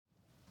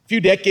few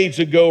decades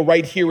ago,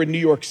 right here in New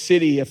York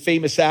City, a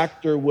famous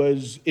actor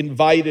was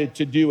invited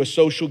to do a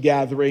social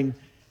gathering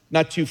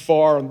not too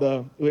far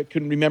I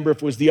couldn't remember if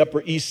it was the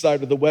Upper East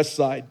Side or the West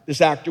Side. This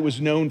actor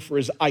was known for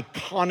his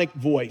iconic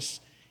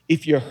voice.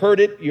 If you heard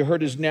it, you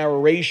heard his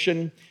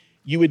narration,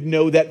 you would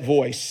know that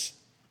voice.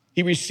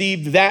 He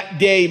received that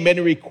day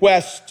many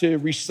requests to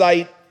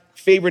recite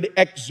favorite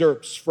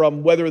excerpts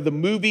from whether the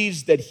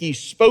movies that he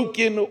spoke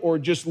in or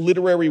just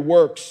literary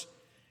works.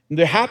 And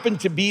there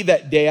happened to be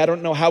that day, I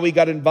don't know how he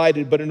got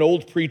invited, but an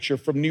old preacher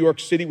from New York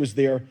City was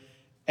there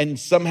and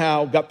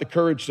somehow got the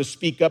courage to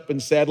speak up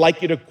and say, I'd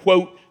like you to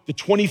quote the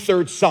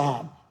 23rd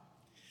Psalm.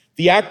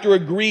 The actor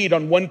agreed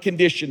on one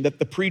condition, that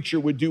the preacher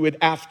would do it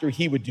after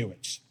he would do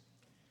it.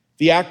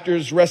 The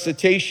actor's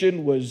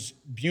recitation was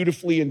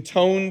beautifully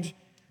intoned.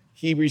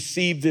 He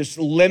received this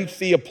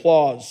lengthy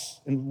applause.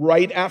 And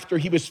right after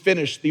he was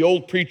finished, the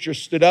old preacher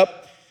stood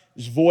up.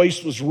 His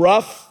voice was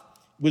rough,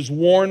 was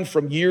worn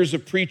from years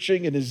of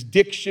preaching, and his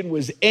diction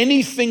was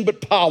anything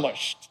but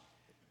polished.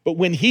 But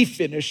when he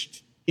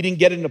finished, he didn't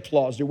get an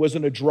applause. There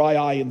wasn't a dry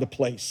eye in the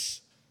place.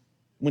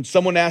 When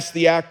someone asked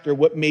the actor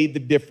what made the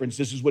difference,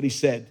 this is what he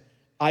said: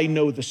 I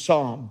know the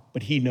psalm,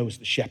 but he knows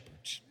the shepherd.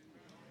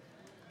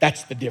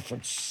 That's the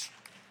difference.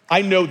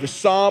 I know the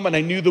psalm and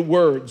I knew the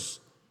words,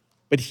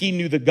 but he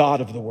knew the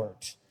God of the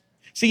word.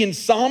 See, in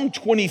Psalm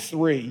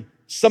 23,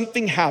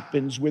 something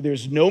happens where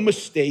there's no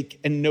mistake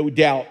and no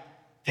doubt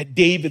that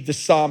David, the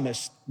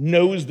psalmist,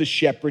 knows the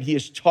shepherd he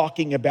is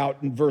talking about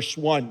in verse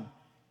 1.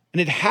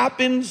 And it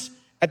happens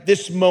at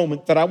this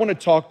moment that I want to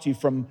talk to you,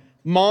 from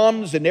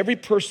moms and every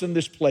person in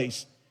this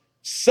place.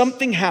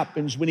 Something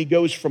happens when he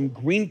goes from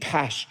green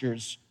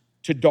pastures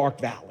to dark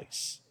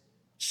valleys.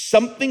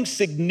 Something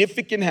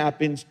significant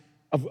happens,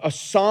 of a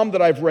psalm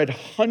that I've read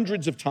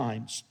hundreds of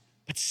times,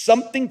 but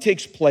something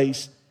takes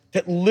place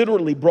that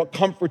literally brought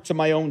comfort to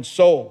my own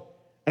soul.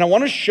 And I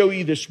want to show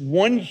you this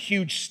one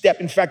huge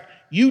step. In fact,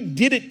 you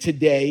did it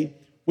today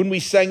when we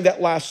sang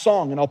that last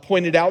song, and I'll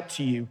point it out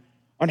to you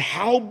on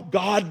how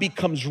God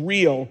becomes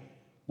real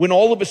when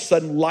all of a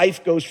sudden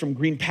life goes from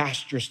green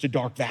pastures to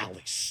dark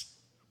valleys.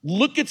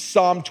 Look at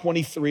Psalm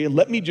 23, and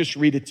let me just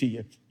read it to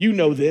you. You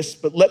know this,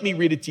 but let me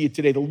read it to you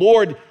today. The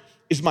Lord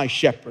is my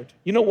shepherd.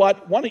 You know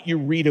what? Why don't you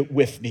read it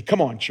with me?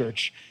 Come on,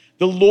 church.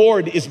 The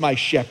Lord is my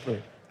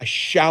shepherd. I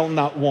shall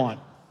not want.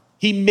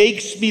 He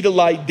makes me to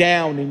lie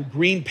down in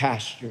green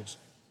pastures.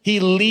 He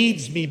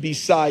leads me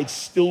beside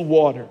still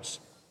waters.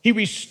 He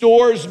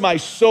restores my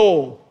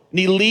soul, and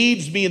he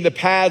leads me in the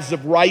paths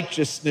of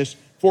righteousness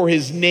for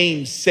his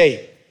name's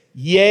sake.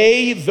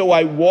 Yea, though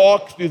I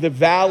walk through the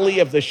valley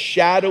of the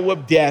shadow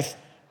of death,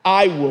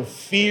 I will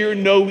fear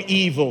no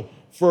evil,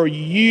 for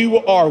you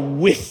are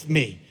with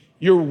me.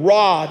 Your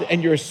rod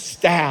and your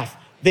staff,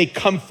 they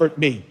comfort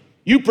me.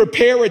 You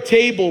prepare a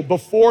table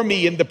before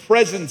me in the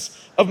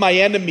presence of my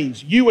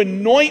enemies. You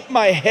anoint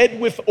my head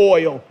with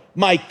oil.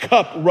 My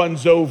cup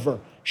runs over.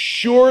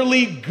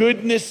 Surely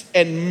goodness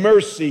and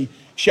mercy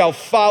shall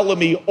follow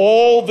me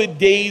all the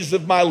days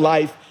of my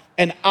life,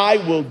 and I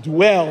will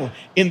dwell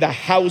in the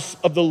house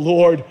of the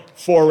Lord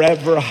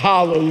forever.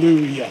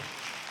 Hallelujah.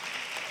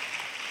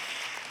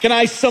 Can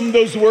I sum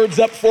those words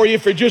up for you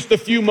for just a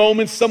few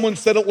moments? Someone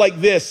said it like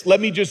this. Let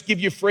me just give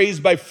you phrase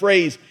by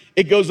phrase.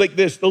 It goes like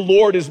this: the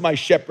Lord is my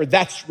shepherd.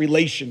 That's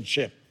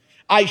relationship.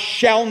 I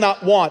shall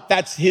not want.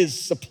 That's his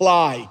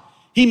supply.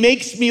 He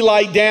makes me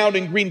lie down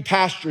in green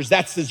pastures.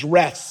 That's his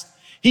rest.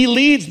 He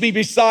leads me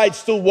beside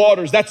still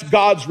waters. That's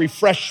God's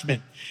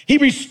refreshment. He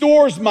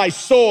restores my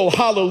soul.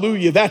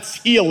 Hallelujah. That's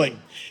healing.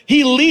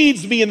 He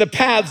leads me in the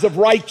paths of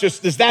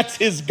righteousness. That's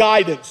his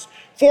guidance.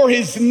 For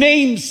his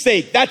name's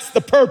sake. That's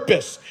the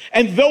purpose.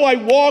 And though I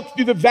walk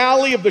through the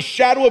valley of the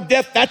shadow of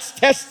death, that's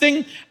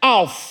testing,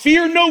 I'll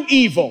fear no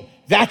evil.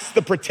 That's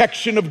the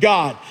protection of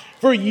God.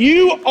 For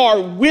you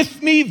are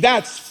with me.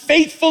 That's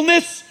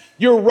faithfulness.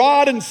 Your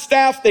rod and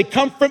staff, they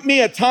comfort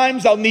me. At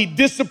times I'll need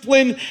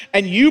discipline,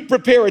 and you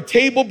prepare a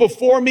table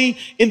before me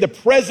in the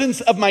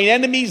presence of my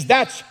enemies.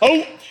 That's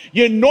hope.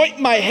 You anoint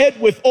my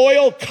head with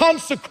oil,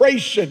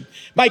 consecration.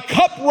 My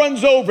cup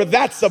runs over.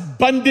 That's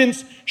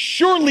abundance.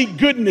 Surely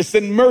goodness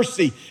and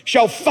mercy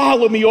shall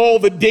follow me all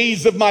the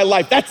days of my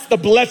life. That's the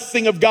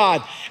blessing of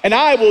God. And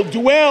I will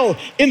dwell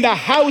in the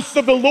house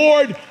of the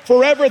Lord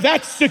forever.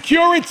 That's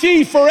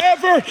security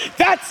forever.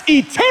 That's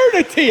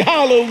eternity.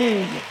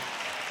 Hallelujah.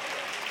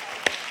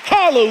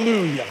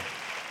 Hallelujah.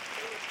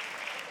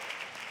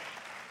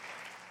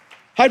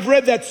 I've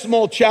read that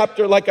small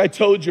chapter, like I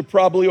told you,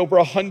 probably over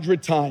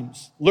 100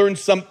 times. Learned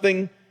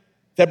something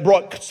that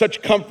brought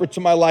such comfort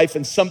to my life,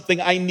 and something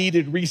I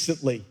needed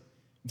recently.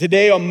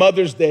 Today on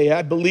Mother's Day,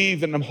 I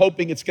believe and I'm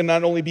hoping it's going to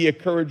not only be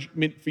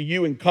encouragement for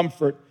you and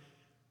comfort,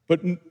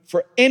 but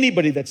for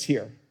anybody that's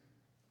here.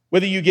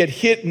 Whether you get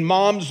hit, and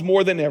moms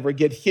more than ever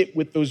get hit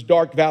with those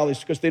dark valleys,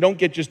 because they don't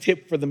get just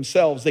hit for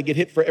themselves, they get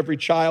hit for every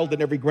child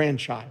and every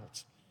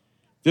grandchild.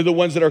 They're the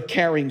ones that are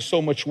carrying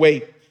so much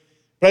weight.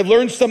 But I've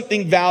learned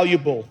something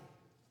valuable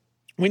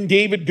when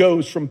David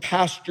goes from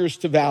pastures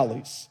to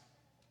valleys.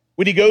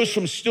 when he goes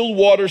from still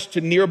waters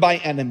to nearby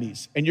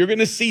enemies. And you're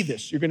gonna see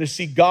this. You're gonna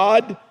see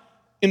God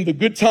in the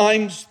good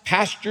times,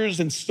 pastures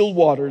and still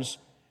waters,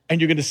 and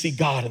you're gonna see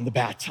God in the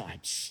bad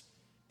times.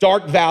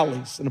 Dark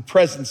valleys and the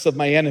presence of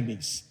my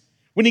enemies.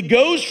 When he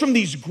goes from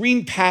these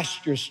green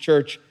pastures,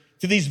 church,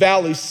 to these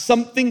valleys,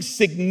 something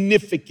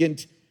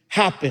significant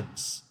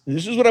happens. And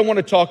this is what I want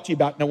to talk to you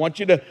about. And I want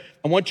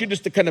you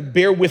just to kind of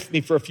bear with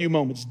me for a few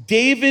moments.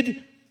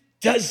 David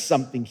does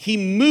something. He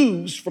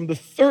moves from the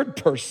third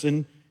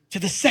person to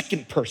the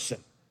second person.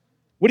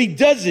 What he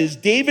does is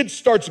David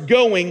starts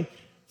going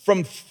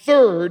from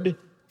third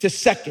to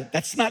second.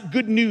 That's not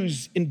good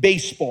news in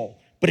baseball,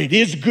 but it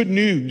is good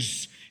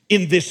news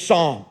in this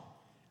song.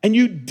 And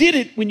you did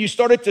it when you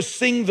started to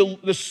sing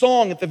the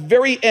song at the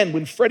very end,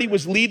 when Freddie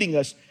was leading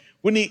us,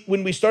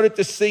 when we started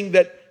to sing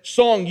that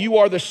song, "You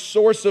Are the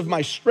Source of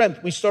My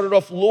Strength." We started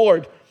off,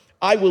 "Lord,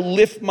 I will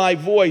lift my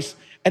voice."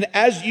 And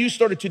as you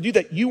started to do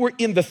that, you were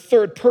in the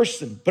third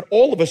person. But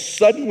all of a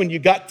sudden, when you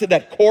got to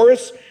that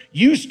chorus,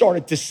 you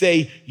started to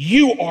say,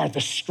 "You are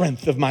the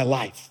strength of my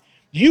life.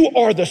 You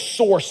are the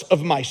source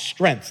of my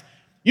strength."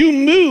 You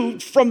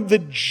moved from the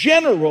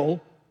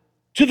general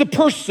to the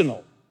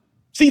personal.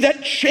 See,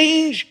 that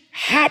change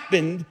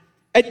happened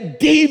at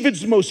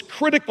David's most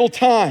critical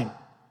time.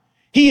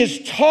 He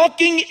is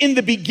talking in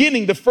the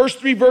beginning, the first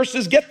 3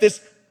 verses, get this,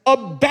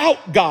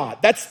 about God.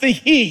 That's the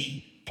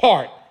he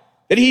part,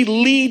 that he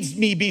leads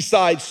me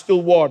beside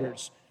still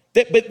waters.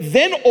 But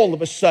then all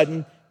of a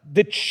sudden,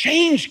 the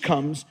change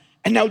comes,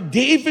 and now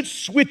David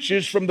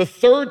switches from the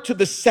third to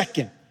the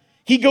second.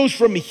 He goes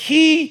from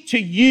he to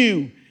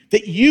you,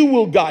 that you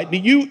will guide me.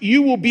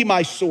 You will be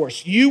my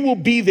source. You will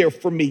be there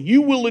for me.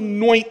 You will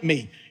anoint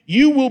me.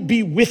 You will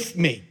be with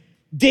me.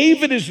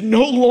 David is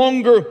no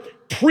longer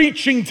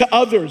preaching to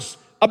others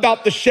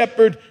about the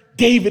shepherd.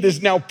 David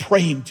is now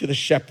praying to the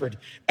shepherd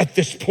at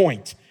this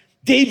point.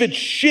 David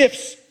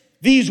shifts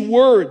these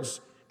words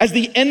as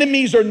the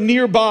enemies are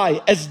nearby,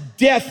 as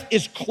death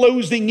is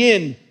closing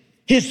in.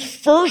 His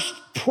first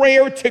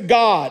prayer to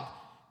God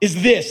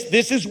is this.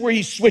 This is where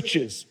he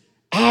switches.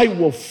 "I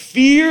will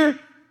fear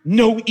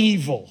no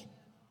evil,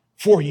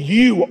 for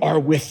you are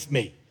with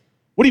me."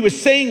 What he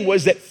was saying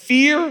was that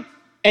fear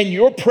and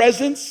your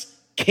presence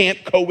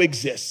can't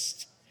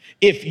coexist.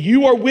 If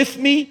you are with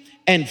me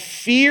and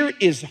fear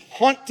is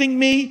haunting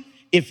me,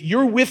 if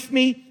you're with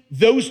me,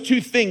 those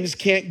two things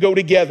can't go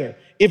together.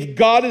 If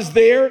God is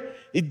there,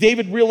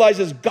 David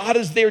realizes God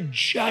is there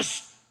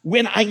just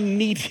when I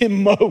need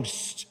him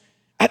most.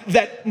 At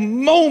that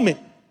moment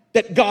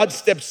that God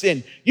steps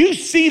in. You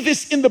see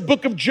this in the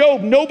book of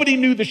Job. Nobody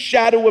knew the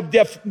shadow of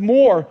death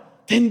more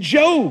than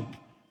Job.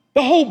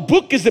 The whole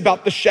book is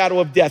about the shadow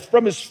of death,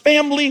 from his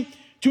family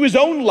to his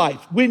own life.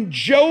 When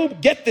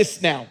Job, get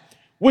this now,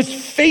 was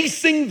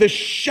facing the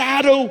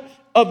shadow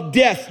of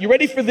death. You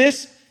ready for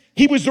this?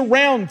 He was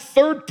around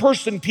third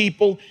person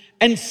people,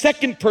 and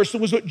second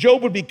person was what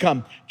Job would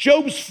become.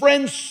 Job's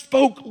friends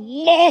spoke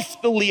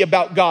loftily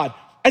about God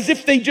as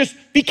if they just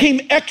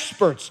became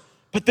experts.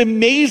 But the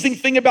amazing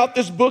thing about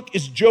this book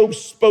is Job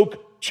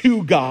spoke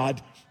to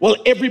God while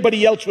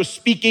everybody else was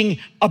speaking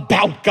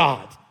about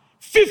God.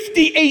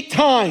 58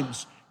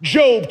 times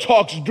Job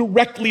talks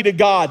directly to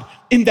God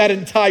in that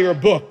entire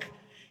book.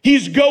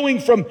 He's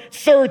going from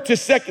third to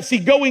second. See,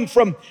 going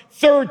from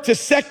third to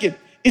second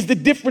is the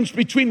difference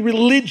between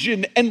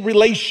religion and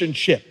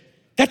relationship.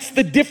 That's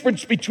the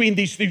difference between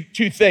these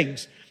two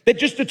things. That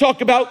just to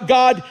talk about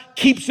God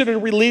keeps it a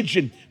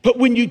religion. But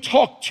when you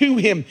talk to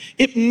him,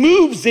 it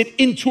moves it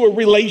into a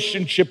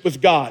relationship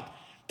with God.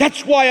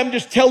 That's why I'm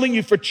just telling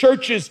you, for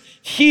churches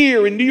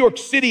here in New York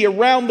City,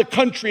 around the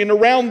country and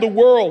around the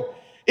world,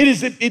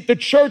 the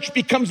church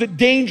becomes a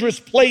dangerous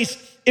place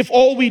if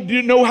all we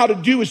know how to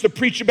do is to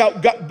preach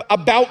about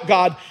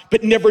God,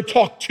 but never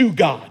talk to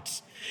God.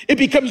 It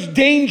becomes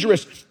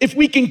dangerous if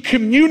we can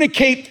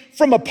communicate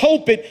from a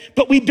pulpit,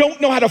 but we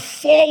don't know how to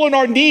fall on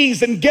our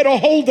knees and get a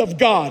hold of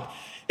God.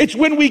 It's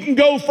when we can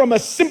go from a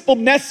simple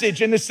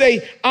message and to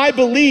say, I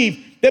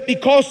believe that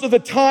because of the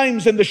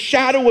times and the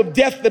shadow of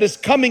death that is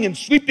coming and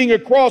sweeping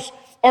across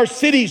our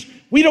cities,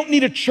 we don't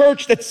need a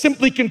church that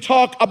simply can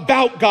talk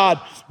about God.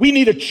 We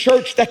need a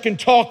church that can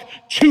talk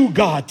to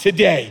God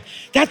today.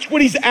 That's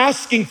what he's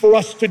asking for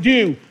us to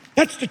do.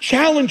 That's the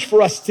challenge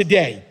for us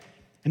today.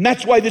 And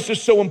that's why this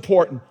is so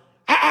important.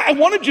 I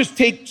want to just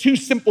take 2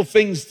 simple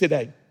things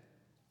today.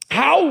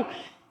 How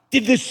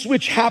did this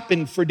switch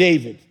happen for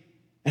David?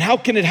 And how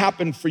can it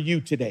happen for you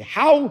today?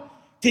 How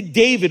did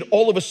David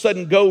all of a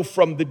sudden go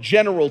from the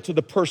general to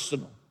the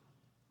personal?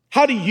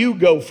 How do you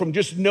go from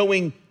just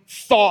knowing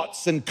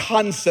thoughts and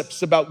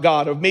concepts about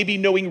God, or maybe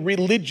knowing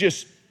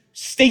religious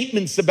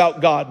statements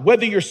about God,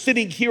 whether you're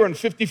sitting here on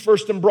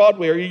 51st and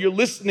Broadway, or you're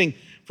listening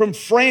from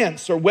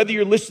France, or whether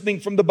you're listening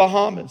from the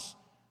Bahamas,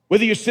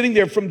 whether you're sitting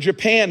there from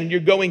Japan and you're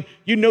going,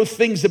 you know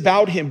things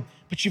about him,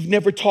 but you've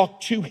never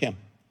talked to him.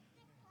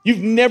 You've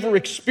never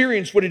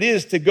experienced what it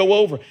is to go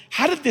over.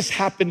 How did this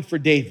happen for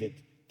David?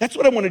 That's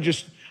what I want to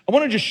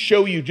just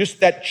show you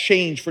just that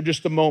change for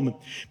just a moment,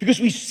 because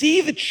we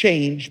see the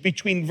change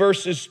between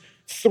verses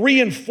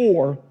 3 and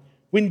 4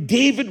 when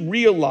David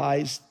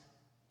realized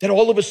that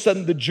all of a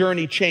sudden the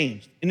journey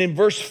changed. And in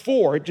verse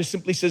 4, it just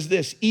simply says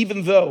this: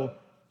 even though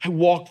I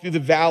walk through the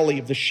valley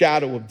of the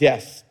shadow of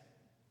death.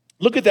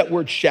 Look at that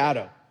word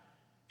shadow.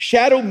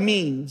 Shadow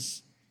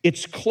means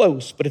it's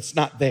close, but it's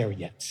not there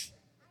yet.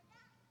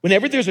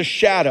 Whenever there's a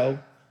shadow,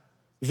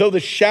 though the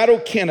shadow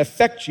can't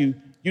affect you,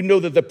 you know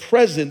that the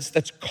presence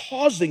that's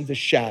causing the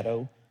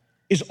shadow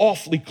is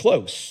awfully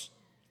close.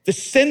 The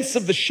sense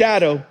of the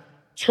shadow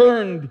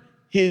turned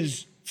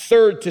his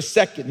third to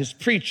second, his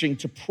preaching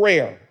to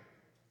prayer.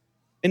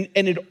 And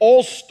it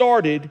all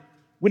started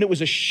when it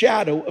was a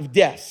shadow of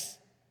death.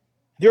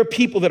 There are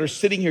people that are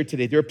sitting here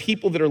today. There are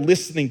people that are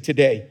listening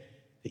today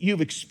that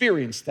you've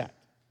experienced that.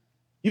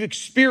 You've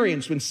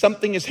experienced when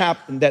something has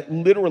happened that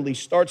literally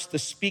starts to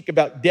speak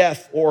about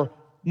death or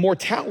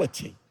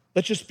mortality.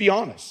 Let's just be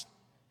honest.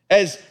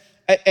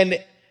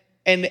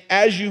 And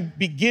as you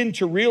begin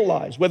to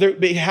realize, whether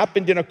it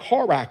happened in a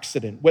car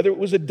accident, whether it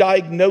was a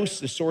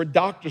diagnosis or a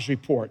doctor's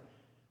report,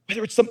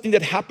 whether it's something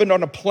that happened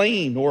on a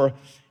plane, or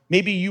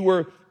maybe you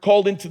were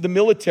called into the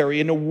military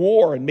in a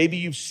war and maybe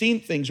you've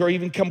seen things or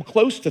even come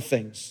close to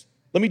things.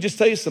 Let me just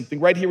tell you something.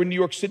 Right here in New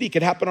York City, it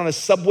could happen on a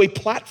subway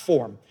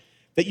platform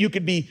that you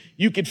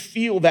could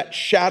feel that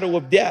shadow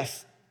of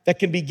death that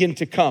can begin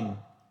to come.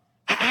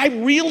 I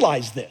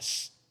realize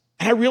this,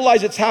 and I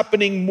realize it's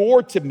happening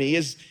more to me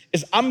as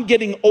I'm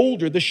getting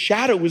older. The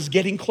shadow is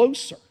getting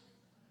closer.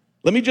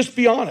 Let me just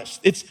be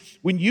honest. It's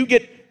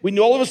when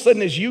all of a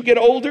sudden as you get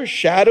older,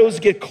 shadows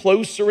get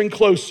closer and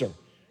closer.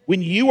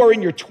 When you are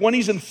in your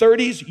 20s and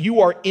 30s,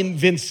 you are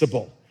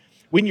invincible.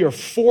 When you're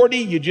 40,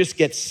 you just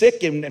get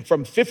sick, and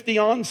from 50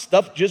 on,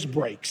 stuff just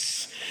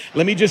breaks.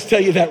 Let me just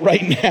tell you that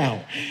right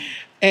now.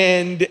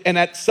 And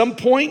at some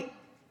point,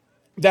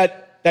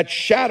 that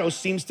shadow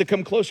seems to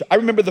come closer. I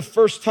remember the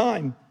first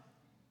time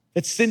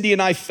that Cindy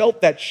and I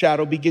felt that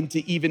shadow begin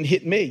to even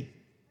hit me.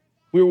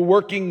 We were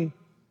working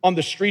on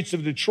the streets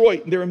of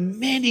Detroit, and there are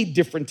many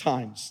different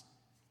times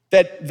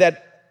that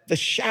the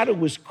shadow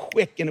was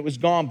quick and it was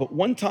gone. But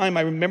one time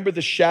I remember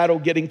the shadow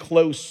getting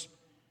close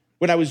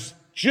when I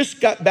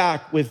just got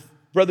back with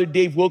Brother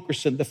Dave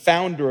Wilkerson, the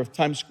founder of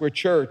Times Square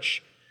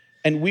Church.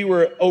 And we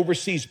were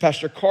overseas.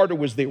 Pastor Carter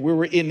was there. We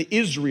were in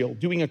Israel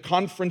doing a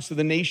conference of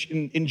the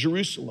nation in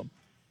Jerusalem.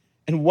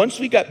 And once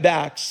we got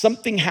back,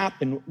 something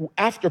happened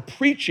after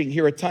preaching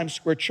here at Times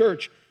Square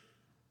Church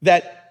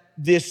that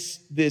this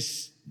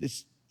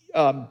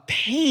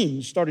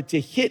pain started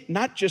to hit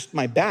not just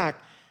my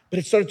back, but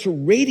it started to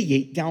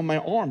radiate down my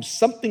arms.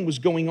 Something was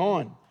going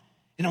on.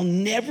 And I'll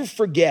never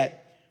forget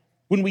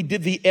when we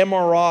did the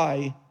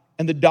MRI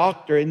and the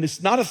doctor, and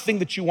it's not a thing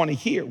that you want to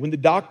hear, when the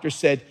doctor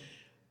said,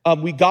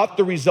 we got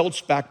the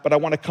results back, but I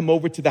want to come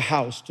over to the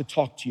house to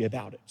talk to you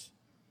about it.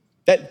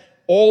 That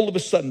all of a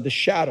sudden, the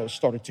shadows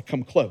started to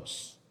come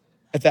close.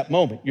 At that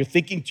moment, you're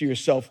thinking to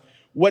yourself,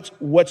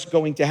 what's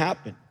going to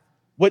happen?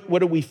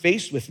 What are we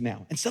faced with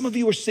now? And some of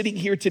you are sitting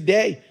here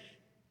today,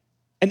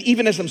 and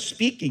even as I'm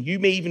speaking, you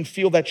may even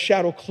feel that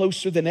shadow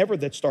closer than ever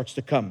that starts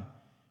to come.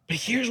 But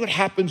here's what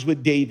happens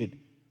with David.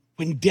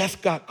 When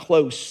death got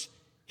close,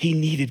 he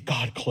needed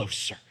God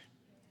closer.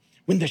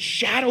 When the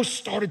shadow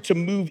started to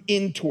move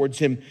in towards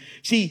him.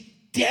 See,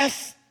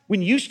 death,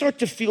 when you start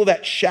to feel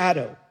that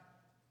shadow,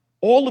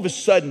 all of a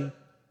sudden,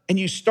 and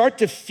you start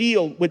to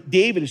feel what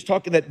David is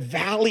talking, that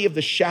valley of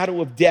the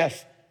shadow of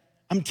death,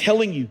 I'm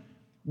telling you,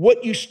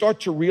 what you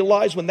start to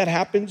realize when that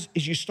happens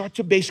is you start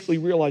to basically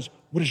realize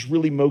what is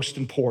really most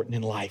important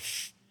in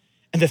life.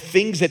 And the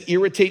things that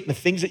irritate and the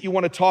things that you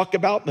want to talk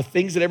about and the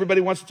things that everybody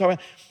wants to talk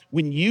about,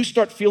 when you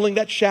start feeling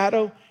that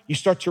shadow, you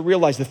start to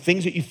realize the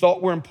things that you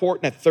thought were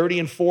important at 30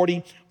 and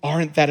 40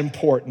 aren't that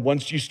important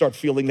once you start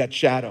feeling that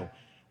shadow.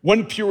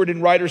 One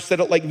Puritan writer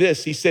said it like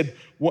this. He said,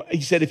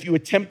 if you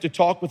attempt to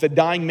talk with a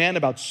dying man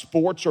about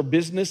sports or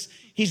business,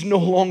 he's no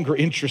longer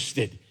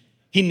interested.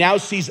 He now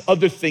sees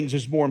other things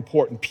as more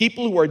important.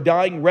 People who are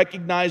dying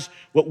recognize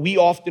what we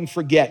often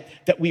forget,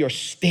 that we are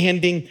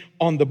standing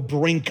on the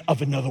brink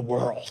of another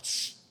world.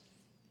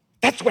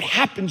 That's what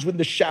happens when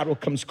the shadow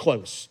comes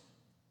close.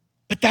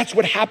 But that's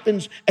what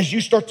happens as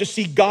you start to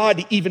see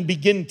God even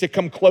begin to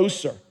come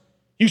closer.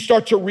 You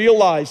start to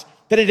realize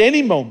that at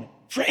any moment,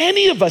 for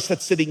any of us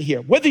that's sitting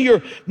here, whether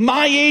you're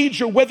my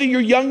age or whether you're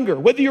younger,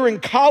 whether you're in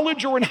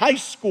college or in high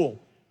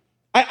school,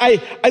 I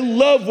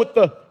love what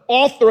the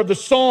author of the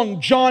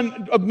song,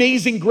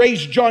 Amazing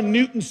Grace, John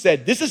Newton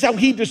said. This is how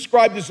he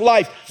described his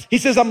life. He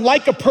says, I'm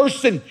like a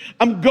person.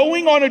 I'm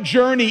going on a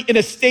journey in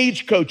a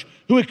stagecoach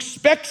who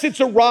expects its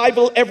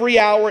arrival every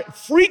hour,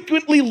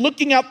 frequently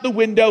looking out the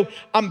window.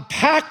 I'm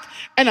packed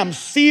and I'm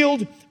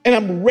sealed and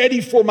I'm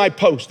ready for my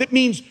post. It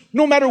means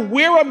no matter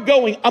where I'm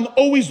going, I'm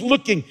always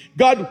looking.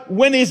 God,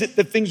 when is it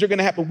that things are going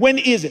to happen? When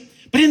is it?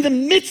 But in the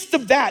midst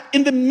of that,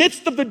 in the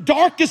midst of the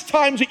darkest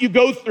times that you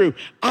go through,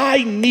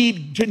 I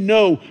need to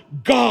know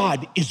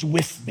God is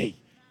with me.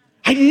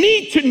 I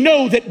need to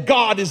know that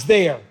God is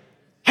there.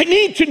 I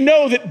need to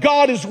know that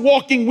God is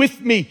walking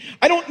with me.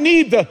 I don't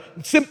need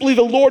simply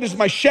the Lord is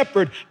my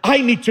shepherd. I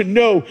need to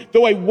know,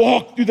 though I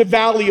walk through the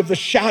valley of the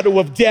shadow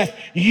of death,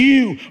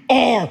 you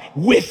are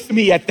with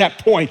me at that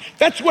point.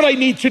 That's what I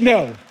need to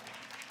know.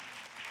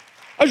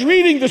 I was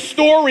reading the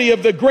story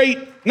of the great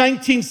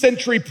 19th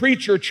century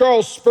preacher,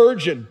 Charles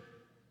Spurgeon,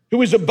 who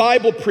was a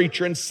Bible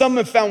preacher, and some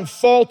have found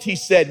fault, he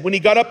said, when he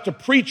got up to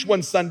preach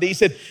one Sunday, he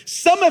said,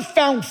 some have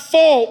found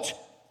fault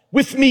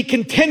with me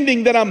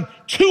contending that I'm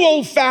too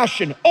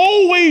old-fashioned,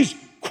 always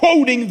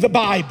quoting the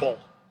Bible.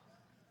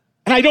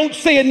 And I don't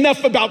say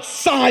enough about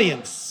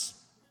science.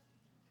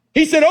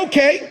 He said,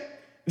 okay,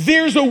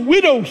 there's a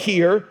widow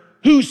here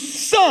whose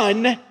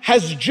son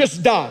has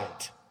just died.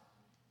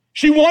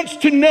 She wants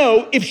to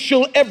know if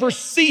she'll ever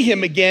see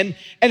him again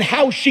and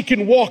how she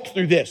can walk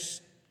through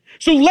this.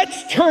 So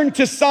let's turn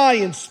to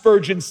science,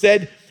 Spurgeon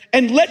said,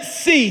 and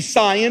let's see,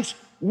 science,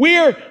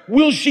 where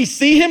will she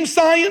see him,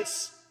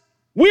 science?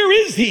 Where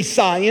is he,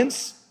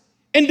 science?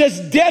 And does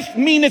death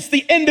mean it's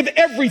the end of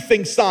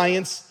everything,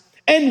 science?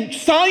 And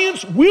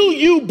science, will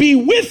you be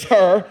with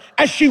her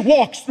as she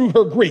walks through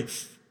her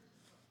grief?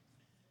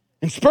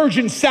 And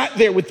Spurgeon sat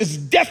there with this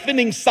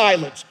deafening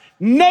silence.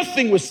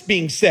 Nothing was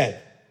being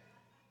said.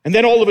 And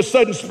then all of a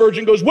sudden,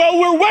 Spurgeon goes, well,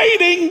 we're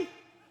waiting.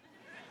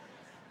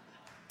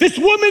 This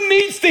woman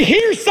needs to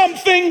hear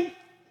something.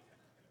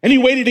 And he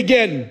waited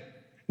again.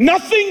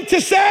 Nothing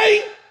to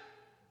say?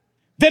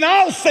 Then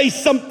I'll say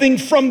something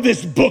from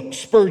this book,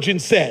 Spurgeon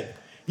said.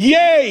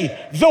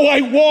 Yea, though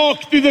I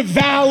walk through the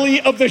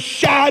valley of the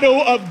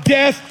shadow of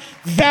death,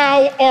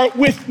 thou art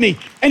with me.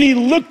 And he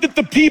looked at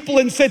the people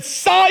and said,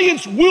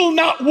 science will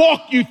not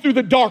walk you through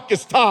the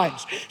darkest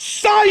times.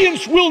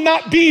 Science will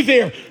not be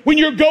there when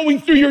you're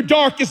going through your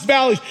darkest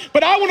valleys.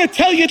 But I want to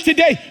tell you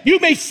today, you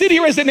may sit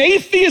here as an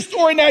atheist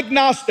or an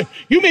agnostic.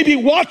 You may be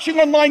watching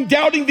online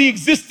doubting the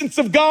existence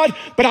of God,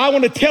 but I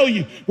want to tell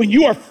you, when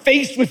you are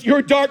faced with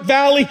your dark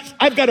valley,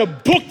 I've got a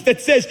book that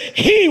says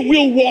he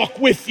will walk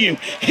with you.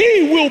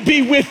 He will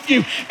be with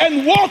you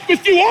and walk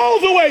with you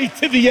all the way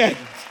to the end.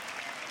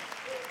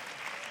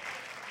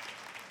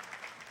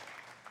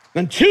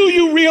 Until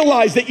you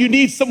realize that you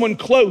need someone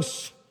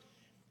close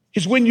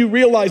is when you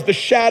realize the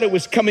shadow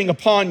is coming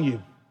upon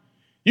you.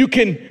 You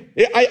can,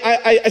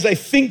 as I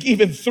think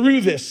even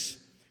through this,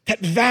 that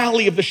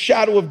valley of the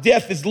shadow of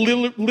death is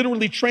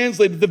literally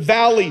translated the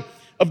valley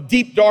of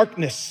deep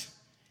darkness.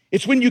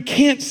 It's when you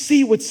can't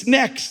see what's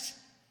next.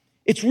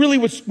 It's really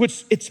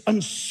it's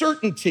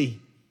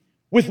uncertainty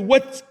with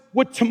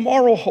what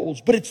tomorrow holds,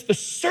 but it's the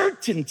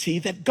certainty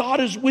that God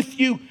is with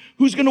you,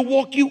 who's gonna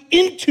walk you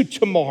into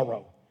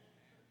tomorrow.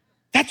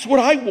 That's what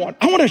I want.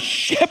 I want a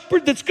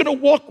shepherd that's gonna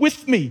walk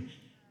with me.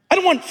 I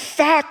don't want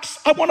facts,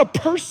 I want a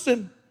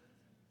person.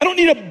 I don't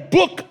need a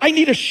book, I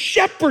need a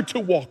shepherd to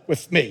walk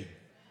with me.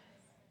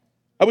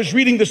 I was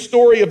reading the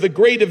story of the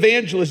great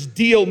evangelist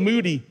D.L.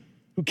 Moody,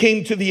 who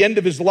came to the end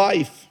of his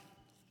life.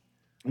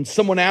 And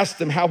someone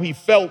asked him how he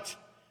felt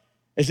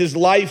as his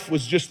life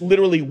was just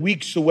literally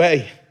weeks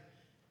away.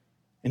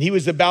 And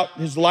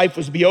his life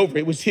was to be over.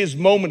 It was his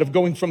moment of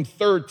going from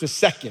third to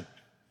second.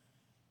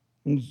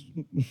 And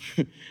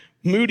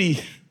Moody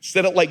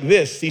said it like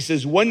this. He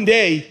says, one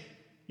day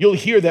you'll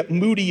hear that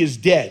Moody is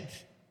dead.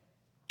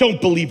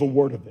 Don't believe a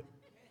word of it.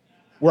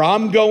 Where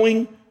I'm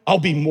going, I'll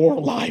be more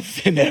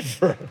alive than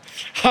ever.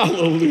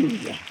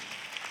 Hallelujah.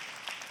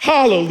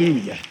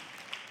 Hallelujah.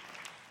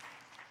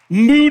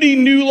 Moody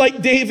knew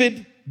like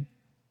David.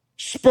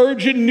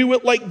 Spurgeon knew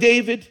it like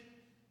David.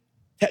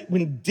 That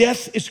when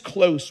death is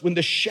close, when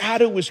the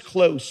shadow is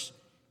close,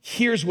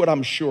 here's what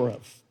I'm sure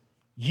of.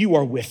 You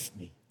are with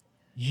me.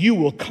 You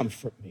will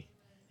comfort me.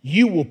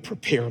 You will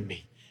prepare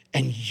me,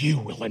 and you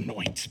will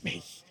anoint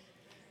me.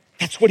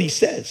 That's what he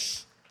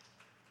says.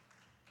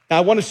 Now,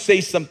 I want to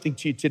say something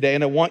to you today,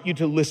 and I want you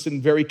to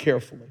listen very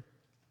carefully.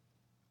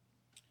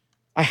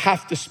 I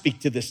have to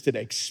speak to this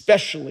today,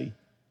 especially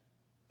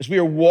as we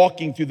are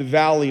walking through the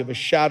valley of a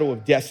shadow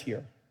of death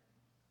here.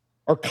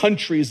 Our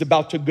country is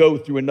about to go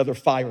through another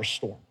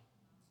firestorm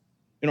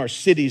in our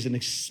cities, and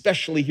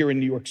especially here in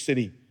New York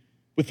City,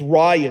 with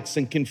riots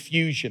and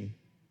confusion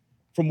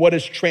from what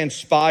has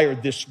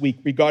transpired this week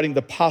regarding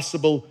the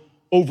possible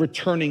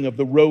overturning of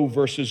the Roe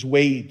versus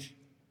Wade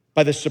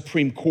by the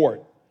Supreme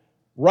Court.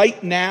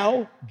 Right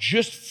now,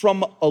 just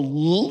from a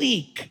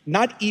leak,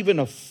 not even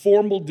a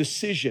formal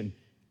decision,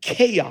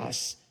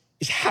 chaos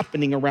is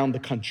happening around the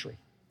country.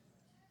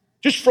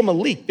 Just from a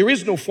leak. There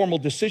is no formal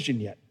decision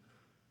yet.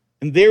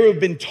 And there have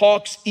been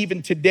talks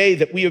even today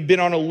that we have been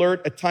on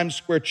alert at Times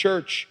Square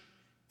Church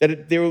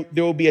that there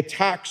will be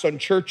attacks on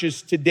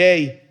churches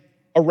today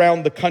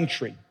around the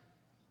country.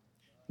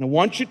 And I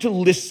want you to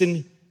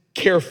listen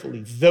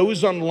carefully.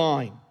 Those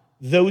online,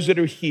 those that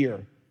are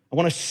here, I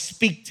want to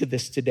speak to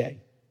this today.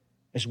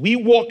 As we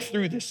walk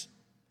through this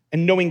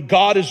and knowing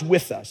God is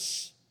with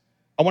us,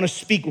 I want to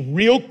speak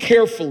real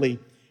carefully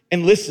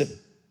and listen.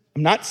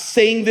 I'm not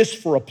saying this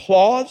for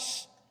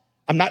applause.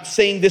 I'm not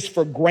saying this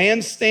for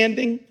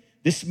grandstanding.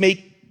 This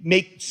may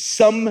make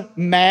some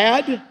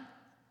mad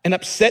and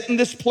upset in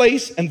this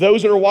place and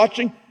those that are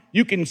watching.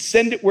 You can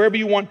send it wherever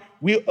you want.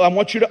 I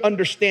want you to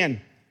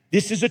understand,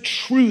 this is a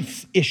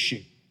truth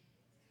issue.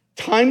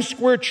 Times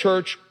Square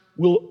Church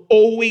will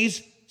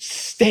always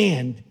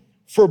stand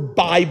for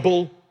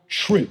Bible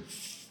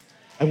truth.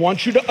 I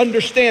want you to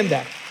understand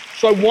that.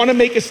 So I want to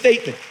make a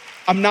statement.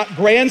 I'm not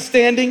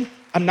grandstanding.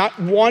 I'm not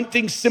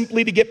wanting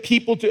simply to get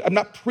people to, I'm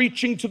not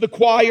preaching to the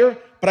choir,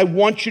 but I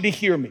want you to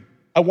hear me.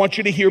 I want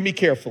you to hear me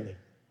carefully.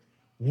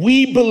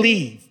 We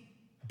believe,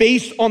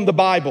 based on the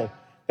Bible,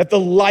 that the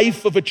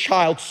life of a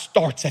child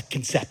starts at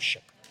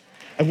conception.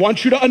 I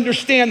want you to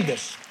understand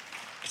this.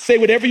 Say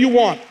whatever you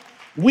want.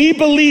 We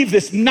believe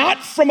this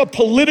not from a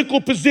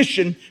political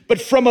position, but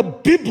from a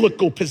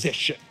biblical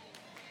position.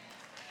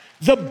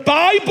 The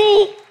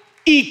Bible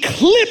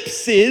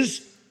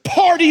eclipses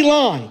party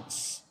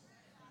lines.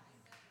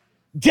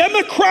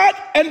 Democrat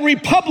and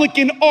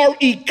Republican are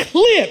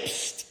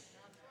eclipsed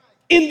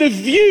in the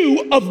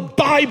view of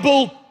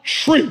Bible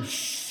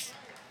truth.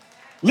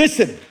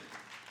 Listen,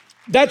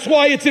 that's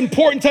why it's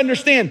important to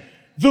understand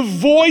the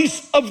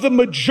voice of the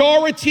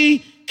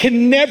majority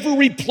can never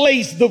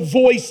replace the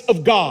voice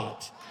of God.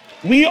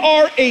 We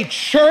are a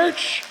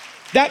church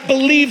that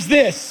believes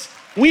this.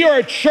 We are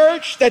a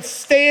church that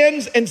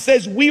stands and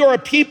says we are a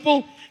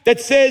people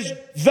that says,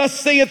 thus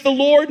saith the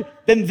Lord,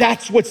 then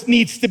that's what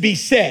needs to be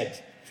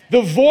said.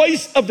 The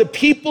voice of the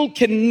people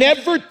can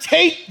never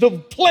take the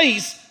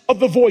place of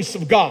the voice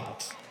of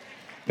God.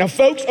 Now,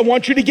 folks, I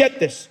want you to get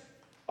this.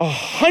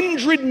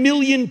 100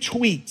 million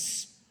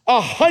tweets,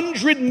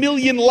 100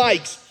 million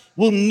likes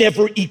will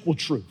never equal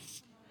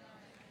truth.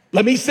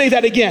 Let me say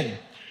that again.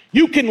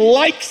 You can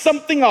like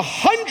something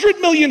 100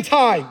 million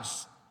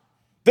times.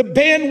 The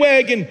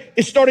bandwagon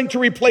is starting to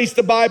replace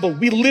the Bible.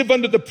 We live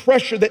under the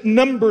pressure that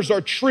numbers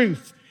are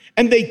truth,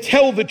 and they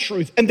tell the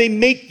truth, and they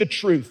make the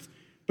truth.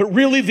 But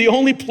really, the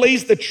only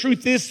place the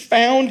truth is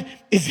found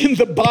is in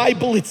the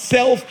Bible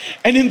itself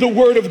and in the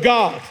Word of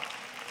God.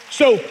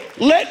 So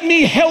let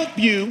me help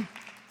you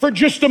for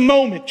just a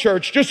moment,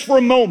 church, just for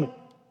a moment,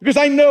 because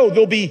I know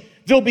there'll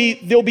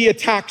be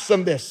attacks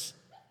on this.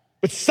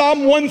 But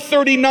Psalm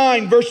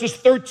 139, verses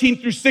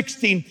 13 through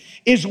 16,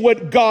 is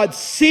what God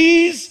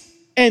sees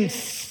and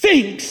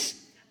thinks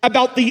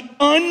about the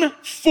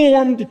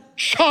unformed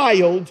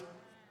child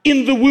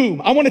in the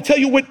womb. I want to tell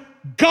you what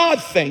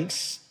God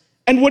thinks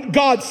and what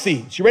God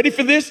sees. You ready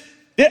for this?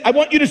 I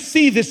want you to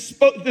see this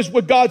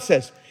what God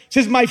says. It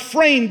says, my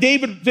frame,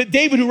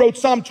 David who wrote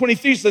Psalm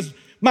 23 says,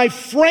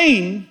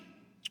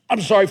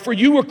 for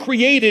you were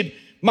created,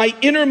 my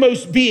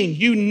innermost being.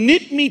 You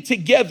knit me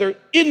together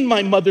in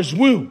my mother's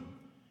womb.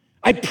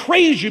 I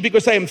praise you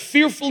because I am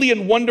fearfully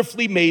and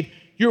wonderfully made.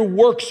 Your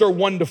works are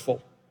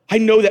wonderful. I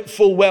know that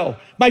full well.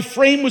 My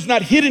frame was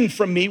not hidden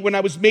from me when I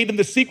was made in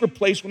the secret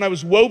place, when I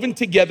was woven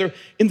together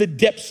in the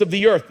depths of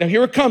the earth. Now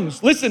here it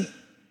comes. Listen,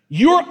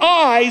 your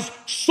eyes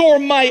saw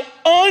my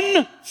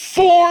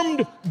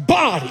unformed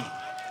body.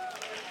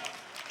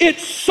 It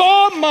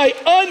saw my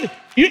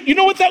you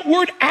know what that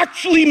word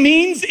actually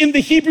means in the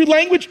Hebrew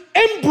language?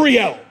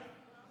 Embryo.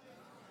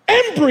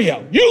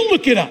 Embryo. You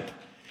look it up.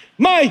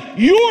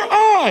 Your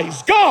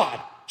eyes, God,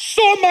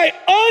 saw my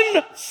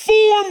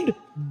unformed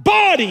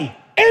body,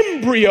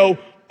 embryo.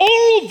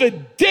 All the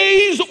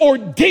days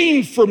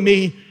ordained for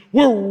me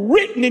were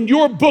written in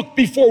your book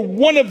before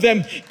one of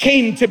them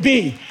came to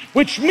be,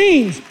 which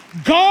means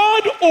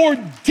God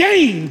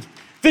ordained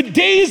the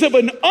days of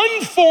an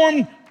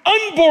unformed,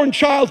 unborn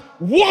child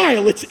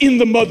while it's in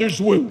the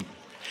mother's womb.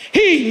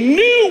 He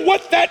knew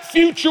what that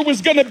future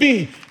was going to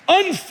be.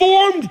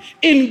 Unformed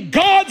in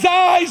God's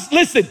eyes,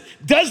 listen,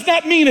 does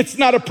not mean it's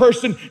not a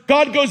person.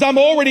 God goes, I'm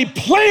already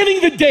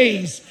planning the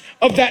days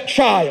of that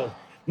child.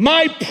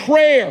 My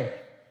prayer,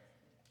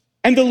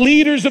 and the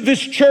leaders of this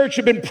church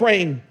have been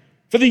praying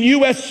for the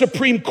U.S.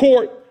 Supreme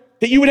Court,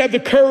 that you would have the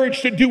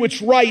courage to do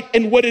what's right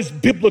and what is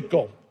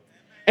biblical.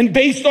 And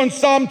based on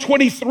Psalm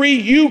 23,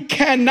 you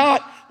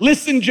cannot,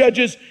 listen,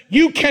 judges,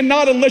 you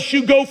cannot unless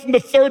you go from the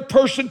third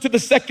person to the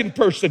second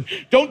person.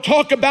 Don't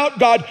talk about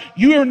God.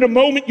 You are in a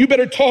moment, you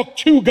better talk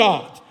to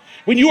God.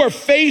 When you are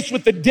faced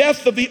with the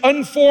death of the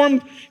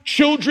unformed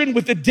children,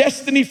 with the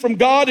destiny from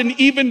God, and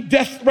even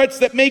death threats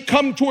that may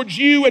come towards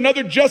you and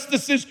other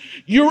justices,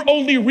 your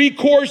only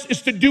recourse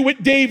is to do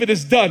what David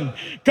has done.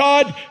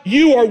 God,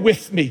 you are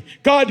with me.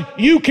 God,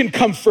 you can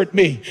comfort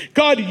me.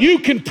 God, you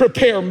can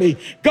prepare me.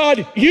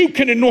 God, you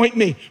can anoint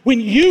me. When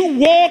you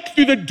walk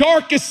through the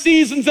darkest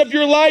seasons of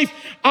your life,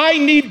 I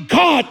need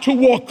God to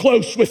walk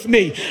close with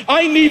me.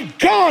 I need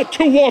God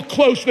to walk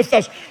close with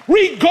us.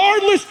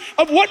 Regardless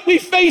of what we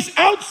face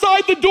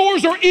outside the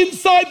doors or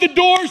inside the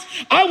doors,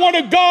 I want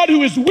a God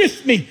who is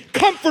with me,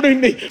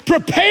 comforting me,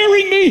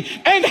 preparing me,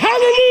 and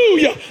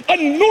hallelujah,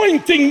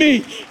 anointing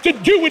me to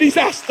do what he's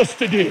asked us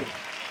to do.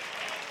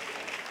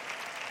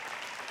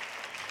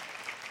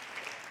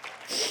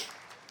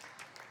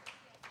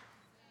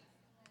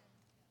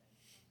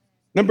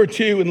 Number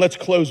two, and let's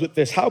close with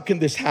this. How can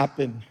this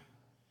happen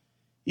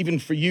even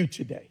for you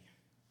today?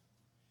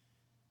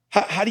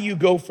 How do you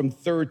go from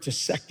third to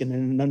second in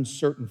an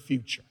uncertain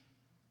future?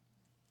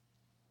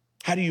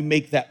 How do you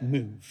make that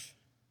move?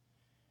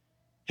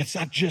 It's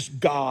not just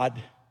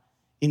God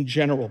in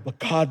general, but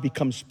God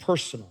becomes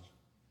personal.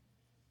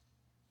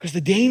 Because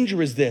the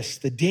danger is this.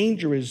 The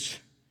danger is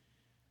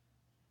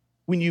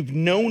when you've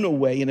known a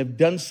way and have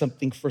done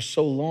something for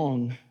so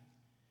long,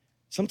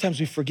 sometimes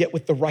we forget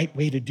what the right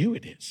way to do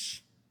it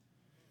is.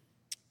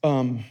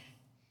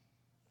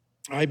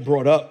 I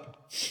brought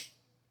up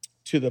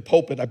to the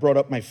pulpit, I brought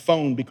up my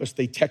phone because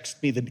they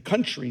text me the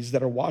countries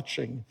that are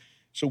watching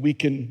so we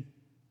can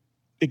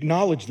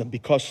acknowledge them,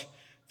 because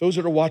those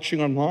that are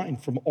watching online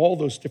from all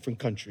those different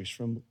countries,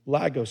 from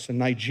Lagos and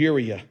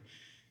Nigeria,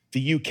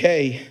 the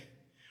UK,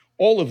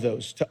 all of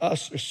those to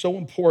us are so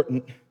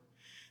important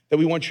that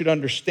we want you to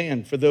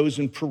understand. For those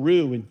in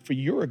Peru and for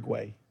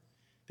Uruguay,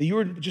 that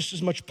you're just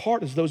as much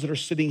part as those that are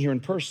sitting here in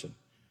person.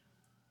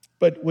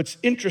 But what's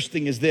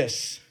interesting is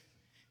this,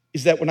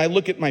 is that when I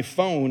look at my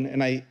phone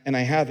and I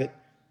have it,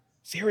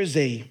 there is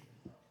a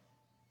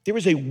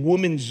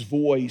woman's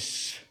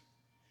voice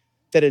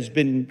that has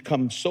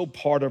become so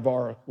part of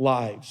our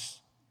lives,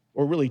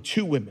 or really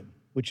two women,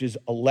 which is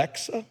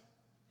Alexa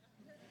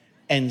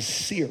and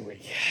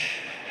Siri.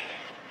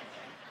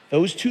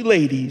 Those two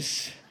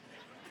ladies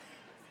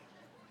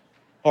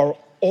are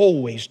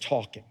always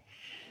talking.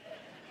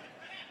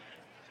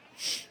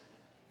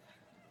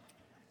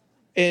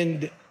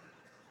 And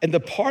the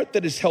part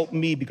that has helped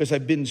me, because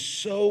I've been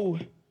so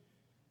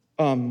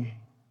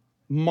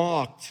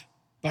mocked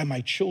by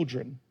my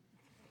children,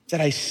 that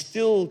I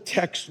still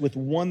text with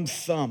one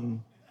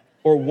thumb,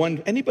 or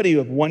anybody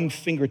with one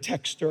finger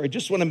texter. I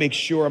just want to make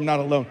sure I'm not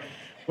alone.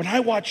 When I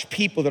watch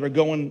people that are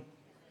going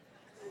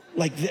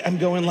like, I'm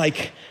going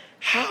like,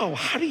 how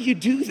do you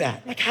do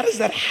that? Like, how does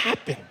that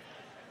happen?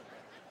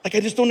 Like, I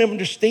just don't ever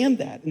understand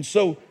that. And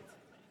so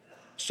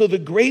the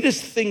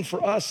greatest thing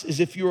for us is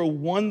if you're a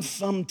one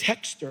thumb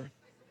texter,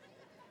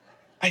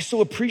 I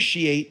so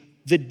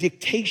appreciate the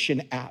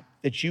dictation app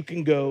that you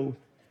can go,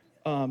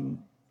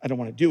 I don't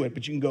want to do it,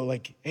 but you can go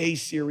like, hey,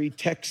 Siri,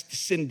 text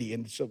Cindy.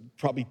 And so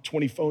probably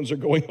 20 phones are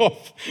going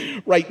off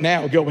right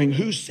now going,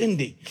 who's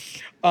Cindy?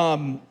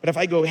 But if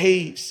I go,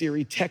 hey,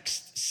 Siri,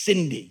 text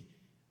Cindy,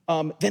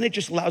 then it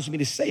just allows me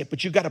to say it,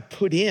 but you got to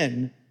put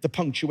in the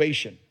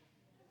punctuation.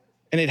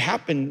 And it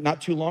happened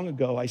not too long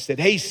ago. I said,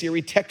 hey,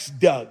 Siri, text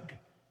Doug.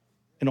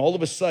 And all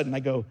of a sudden I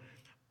go,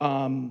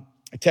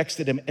 I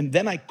texted him, and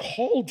then I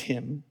called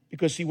him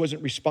because he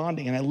wasn't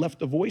responding, and I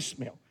left a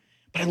voicemail.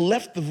 But I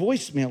left the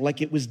voicemail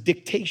like it was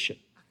dictation.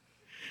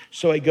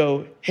 So I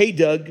go, hey,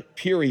 Doug,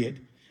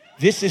 period.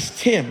 This is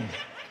Tim,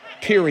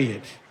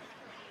 period.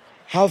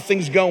 How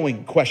things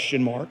going,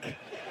 question mark.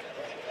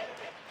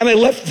 And I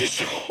left this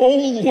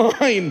whole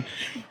line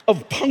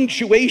of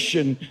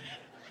punctuation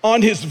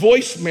on his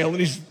voicemail,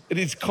 and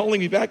he's calling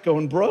me back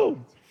going, bro,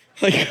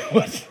 like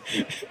what?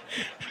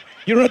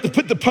 You don't have to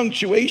put the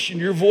punctuation.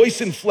 Your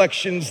voice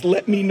inflections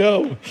let me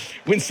know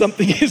when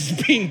something is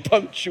being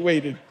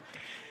punctuated.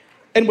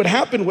 And what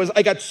happened was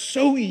I got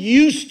so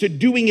used to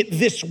doing it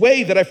this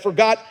way that I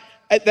forgot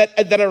that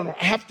I don't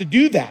have to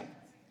do that.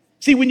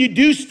 See, when you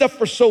do stuff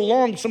for so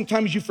long,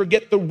 sometimes you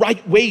forget the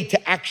right way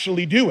to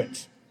actually do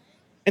it.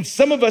 And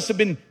some of us have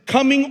been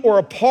coming or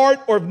a part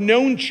or have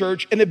known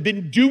church and have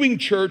been doing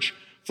church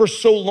for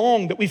so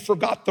long that we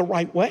forgot the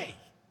right way.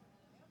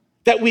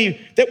 That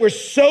we're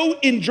so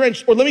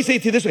drenched, or let me say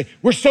it to you this way,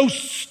 we're so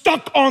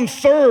stuck on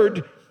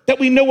third that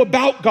we know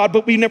about God,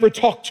 but we never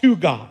talk to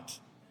God.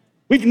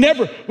 We've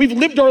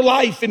lived our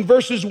life in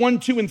verses 1,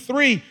 2, and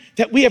 3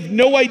 that we have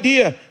no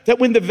idea that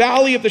when the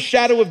valley of the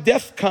shadow of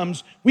death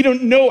comes, we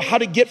don't know how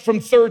to get from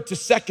third to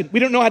second. We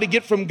don't know how to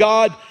get from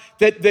God,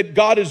 that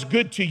God is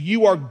good to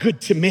you are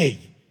good to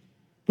me.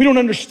 We don't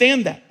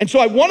understand that. And so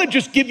I want to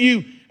just give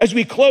you, as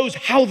we close,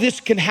 how this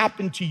can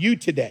happen to you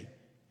today.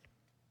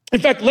 In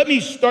fact, let me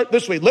start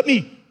this way. Let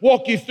me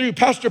walk you through.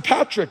 Pastor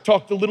Patrick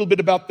talked a little bit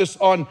about this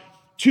on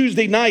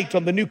Tuesday night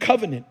on the New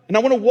Covenant. And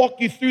I want to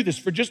walk you through this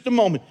for just a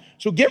moment.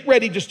 So get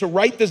ready just to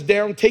write this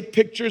down, take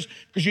pictures,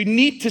 because you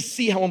need to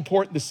see how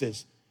important this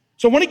is.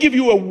 So I want to give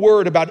you a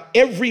word about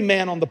every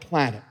man on the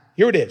planet.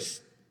 Here it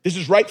is. This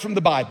is right from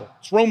the Bible.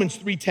 It's Romans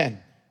 3:10.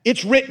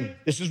 It's written.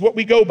 This is what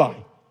we go by.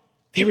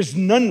 There is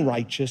none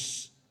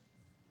righteous,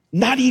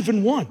 not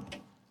even one.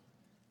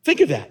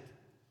 Think of that.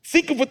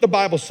 Think of what the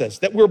Bible says,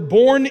 that we're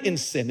born in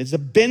sin. It's a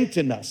bent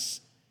in us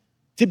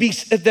to be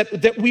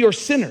that we are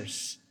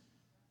sinners.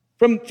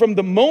 From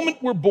the moment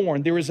we're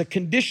born, there is a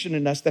condition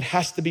in us that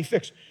has to be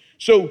fixed.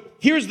 So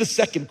here's the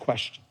second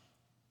question.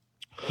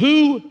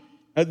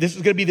 This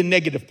is going to be the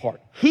negative part.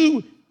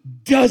 Who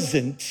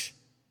doesn't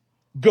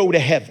go to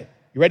heaven?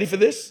 You ready for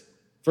this?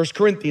 1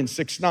 Corinthians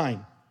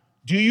 6:9.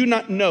 Do you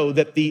not know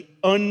that the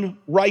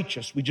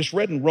unrighteous, we just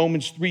read in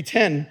Romans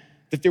 3:10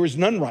 that there is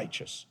none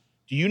righteous.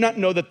 Do you not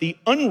know that the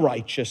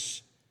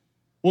unrighteous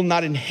will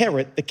not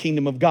inherit the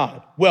kingdom of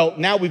God? Well,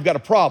 now we've got a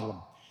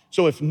problem.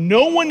 So if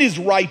no one is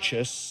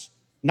righteous,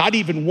 not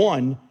even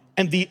one,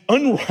 and the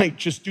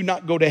unrighteous do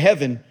not go to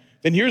heaven,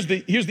 then here's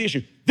the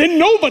issue. Then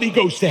nobody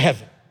goes to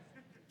heaven.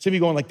 Some of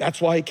you going like,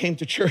 that's why I came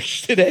to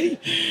church today?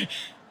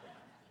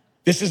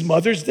 This is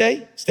Mother's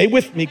Day? Stay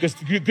with me because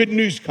the good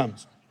news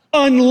comes.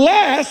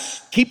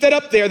 unless, keep that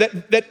up there,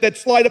 that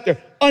slide up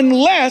there,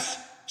 unless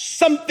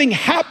something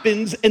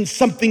happens and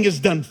something is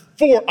done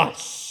for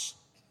us.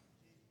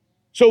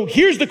 So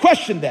here's the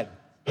question then.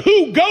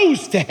 Who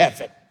goes to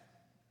heaven?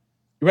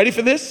 You ready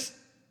for this?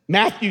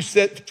 Matthew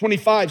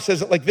 25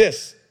 says it like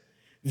this.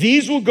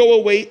 These will go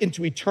away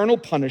into eternal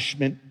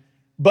punishment,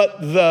 but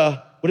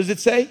what does it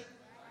say?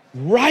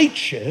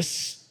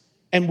 Righteous.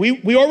 And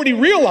we already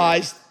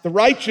realized the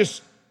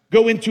righteous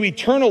go into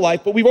eternal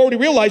life, but we've already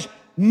realized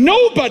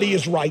nobody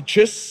is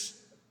righteous,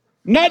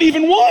 not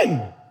even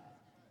one.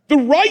 The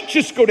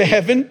righteous go to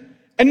heaven,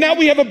 and now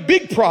we have a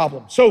big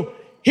problem. So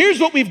here's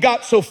what we've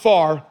got so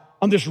far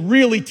on this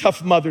really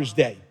tough Mother's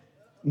Day.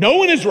 No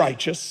one is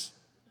righteous.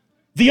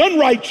 The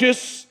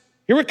unrighteous,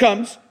 here it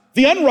comes,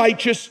 the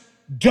unrighteous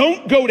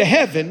don't go to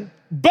heaven,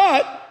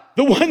 but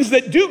the ones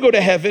that do go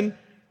to heaven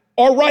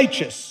are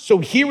righteous. So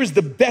here is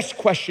the best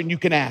question you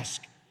can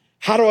ask.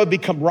 How do I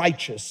become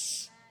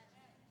righteous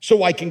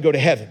so I can go to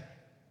heaven?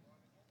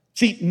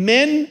 See,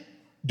 men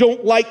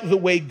don't like the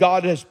way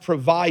God has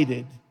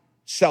provided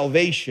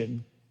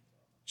salvation,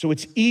 so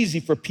it's easy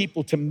for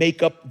people to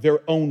make up their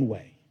own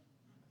way.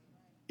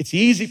 It's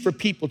easy for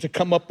people to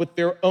come up with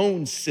their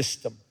own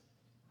system.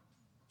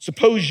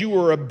 Suppose you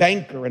were a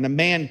banker and a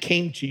man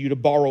came to you to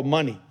borrow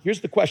money. Here's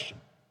the question.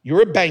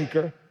 You're a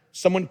banker,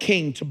 someone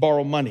came to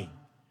borrow money.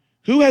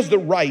 Who has the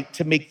right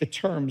to make the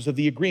terms of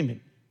the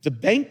agreement? The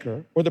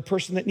banker or the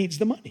person that needs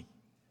the money?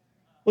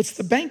 Well, it's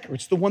the banker.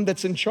 It's the one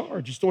that's in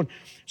charge. It's the one.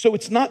 So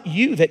it's not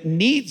you that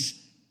needs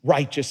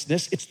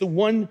righteousness. It's the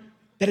one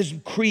that has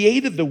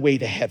created the way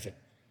to heaven.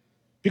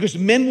 Because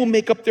men will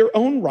make up their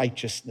own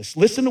righteousness.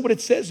 Listen to what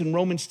it says in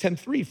Romans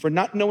 10:3. For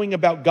not knowing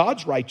about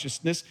God's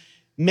righteousness,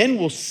 men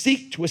will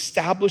seek to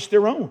establish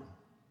their own.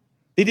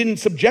 They didn't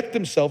subject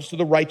themselves to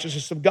the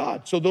righteousness of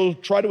God. So they'll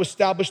try to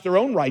establish their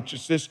own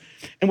righteousness.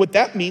 And what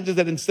that means is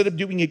that instead of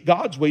doing it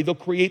God's way, they'll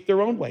create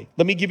their own way.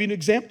 Let me give you an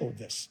example of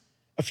this.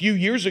 A few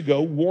years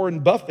ago, Warren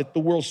Buffett, the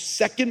world's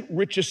second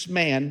richest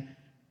man,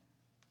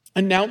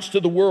 announced to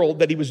the world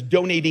that he was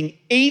donating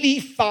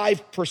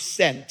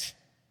 85%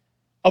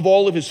 of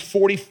all of his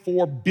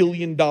 $44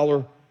 billion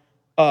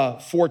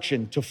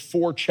fortune to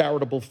 4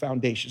 charitable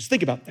foundations.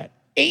 Think about that.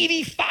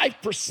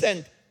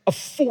 85% of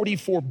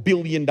 $44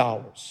 billion.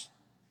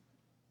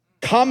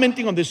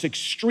 Commenting on this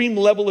extreme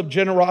level of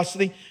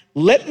generosity,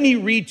 let me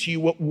read to you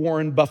what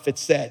Warren Buffett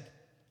said.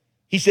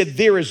 He said,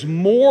 there is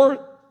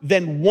more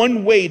than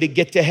one way to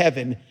get to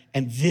heaven,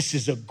 and this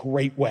is a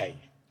great way.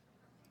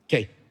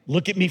 Okay,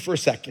 look at me for a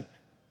second.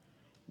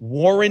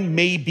 Warren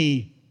may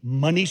be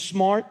money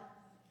smart,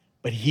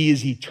 but he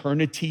is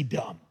eternity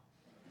dumb.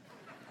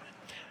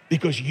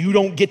 Because you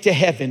don't get to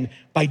heaven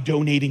by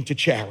donating to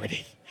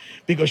charity.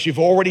 Because you've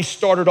already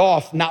started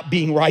off not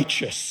being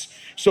righteous.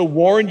 So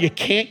Warren, you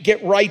can't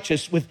get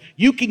righteous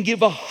you can give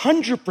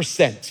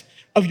 100%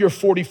 of your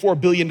 $44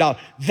 billion.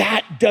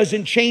 That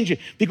doesn't change it.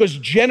 Because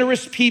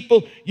generous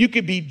people, you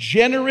could be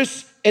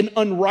generous and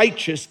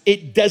unrighteous.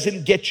 It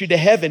doesn't get you to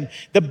heaven.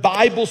 The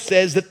Bible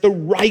says that the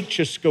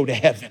righteous go to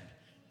heaven.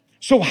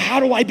 So how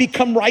do I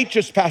become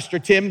righteous, Pastor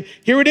Tim?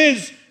 Here it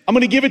is. I'm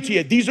going to give it to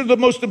you. These are the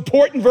most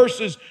important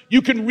verses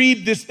you can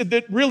read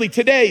really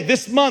today,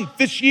 this month,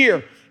 this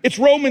year. It's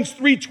Romans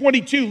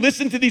 3:22.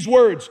 Listen to these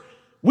words.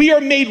 We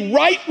are made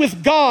right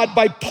with God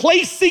by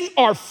placing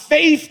our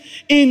faith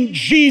in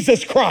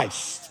Jesus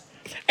Christ.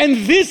 And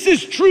this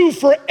is true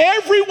for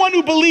everyone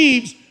who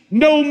believes,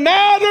 no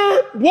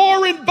matter,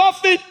 Warren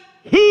Buffett,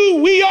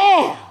 who we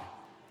are.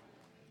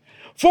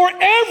 For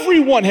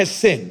everyone has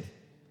sinned.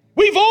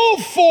 We've all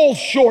fallen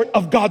short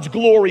of God's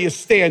glorious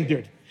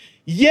standard.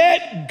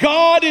 Yet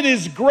God in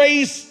his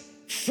grace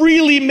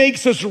freely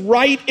makes us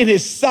right in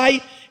his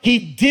sight. He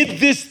did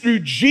this through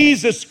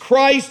Jesus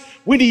Christ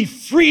when he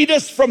freed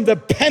us from the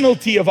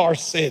penalty of our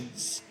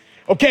sins.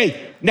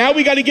 Okay, now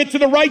we got to get to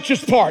the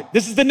righteous part.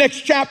 This is the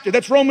next chapter.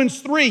 That's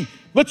Romans 3.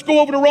 Let's go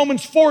over to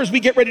Romans 4 as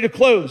we get ready to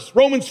close.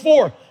 Romans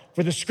 4,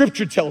 for the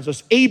scripture tells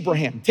us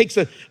Abraham takes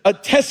a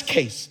test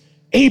case.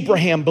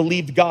 Abraham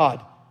believed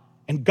God,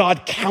 and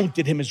God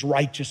counted him as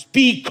righteous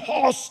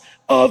because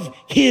of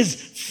his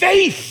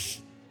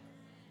faith.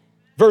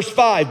 Verse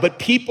 5, but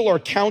people are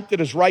counted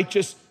as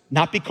righteous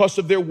not because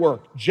of their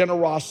work,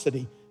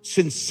 generosity,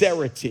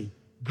 sincerity,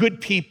 good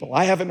people.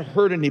 I haven't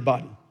hurt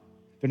anybody.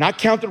 They're not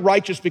counted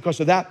righteous because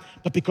of that,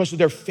 but because of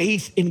their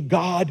faith in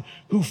God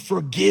who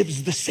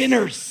forgives the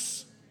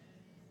sinners.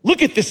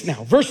 Look at this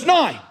now, verse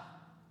 9.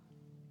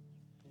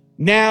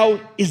 Now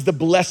is the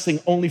blessing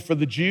only for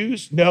the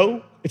Jews?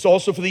 No, it's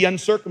also for the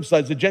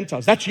uncircumcised, the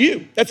Gentiles. That's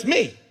you, that's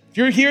me. If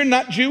you're here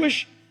not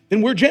Jewish,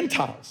 then we're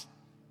Gentiles.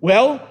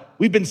 Well,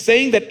 we've been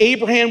saying that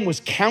Abraham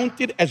was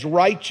counted as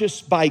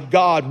righteous by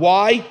God.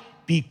 Why?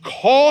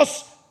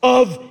 Because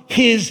of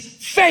his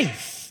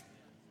faith.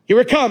 Here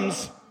it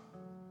comes.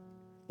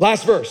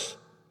 Last verse.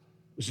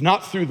 It was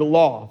not through the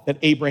law that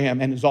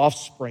Abraham and his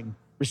offspring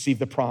received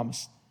the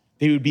promise.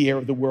 They would be heir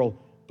of the world,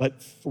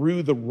 but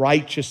through the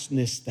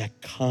righteousness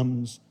that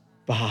comes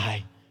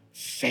by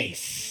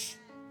faith.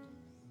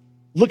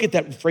 Look at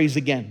that phrase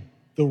again.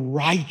 The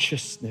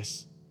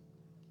righteousness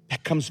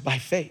that comes by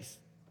faith.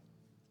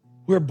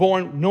 We're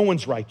born, no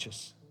one's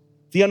righteous.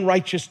 The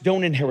unrighteous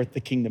don't inherit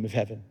the kingdom of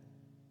heaven.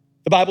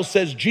 The Bible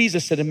says,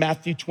 Jesus said in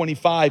Matthew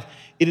 25,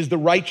 it is the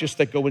righteous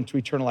that go into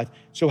eternal life.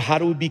 So how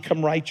do we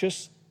become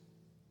righteous?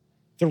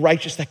 The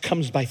righteous that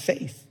comes by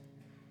faith.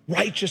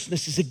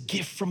 Righteousness is a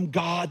gift from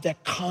God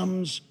that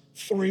comes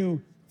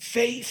through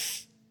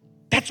faith.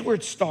 That's where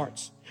it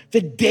starts.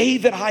 The day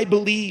that I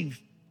believe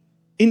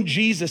in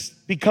Jesus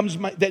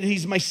that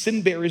he's my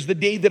sin bearer is the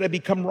day that I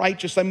become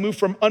righteous. I move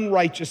from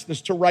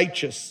unrighteousness to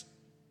righteous.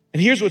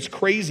 And here's what's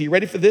crazy.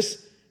 Ready for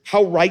this?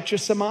 How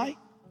righteous am I?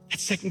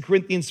 That's 2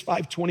 Corinthians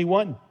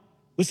 5:21.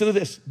 Listen to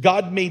this.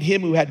 God made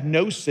him who had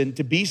no sin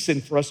to be sin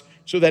for us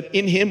so that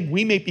in him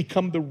we may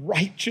become the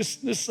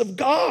righteousness of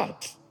God.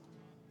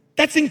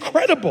 That's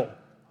incredible.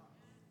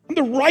 I'm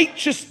the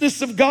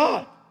righteousness of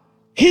God.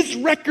 His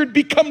record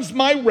becomes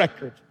my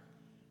record.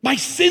 My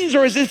sins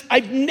are as if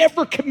I've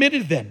never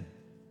committed them.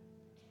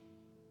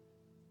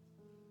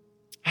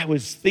 I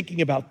was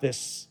thinking about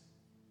this,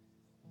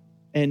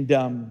 and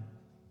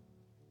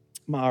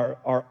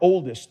our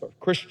oldest, our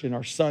Christian,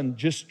 our son,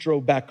 just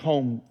drove back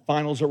home.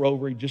 Finals are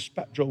over. He just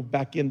drove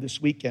back in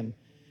this weekend.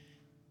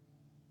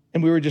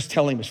 And we were just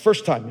telling him, his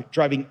first time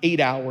driving 8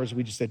 hours,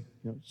 we just said,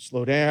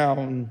 slow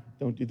down,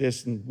 don't do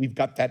this. And we've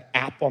got that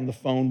app on the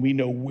phone. We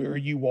know where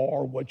you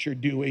are, what you're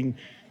doing,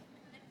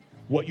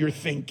 what you're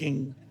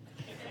thinking.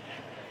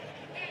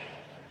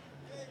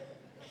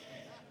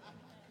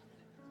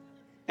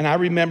 And I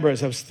remember,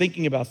 as I was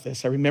thinking about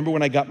this, I remember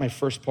when I got my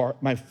first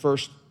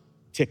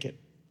ticket,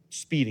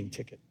 speeding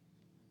ticket.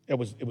 It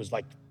was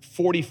like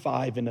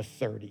 45 and a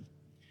 30.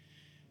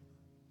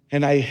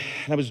 And I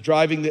was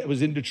driving, I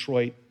was in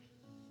Detroit,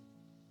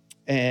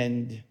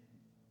 and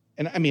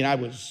I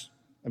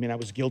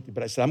was guilty,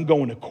 but I said, I'm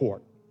going to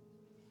court.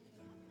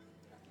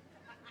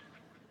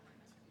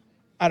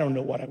 I don't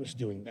know what I was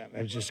doing then.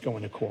 I was just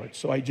going to court.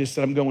 So I just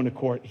said, I'm going to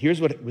court. Here's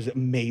what it was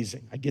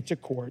amazing. I get to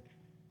court.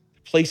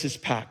 The place is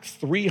packed.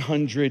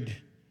 300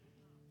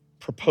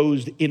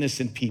 proposed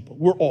innocent people.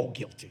 We're all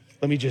guilty.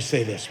 Let me just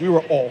say this. We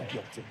were all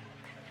guilty.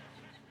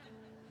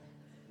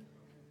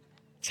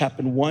 It's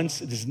happened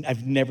once.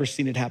 I've never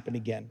seen it happen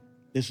again.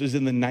 This was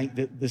in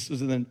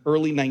the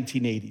early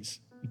 1980s.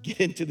 We get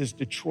into this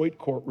Detroit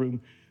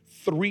courtroom,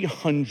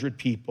 300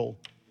 people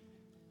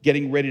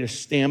getting ready to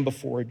stand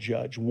before a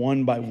judge,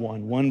 one by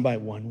one, one by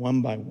one,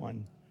 one by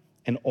one.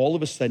 And all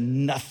of a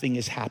sudden, nothing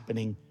is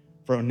happening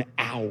for an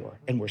hour,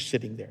 and we're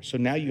sitting there. So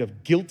now you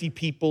have guilty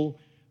people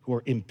who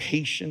are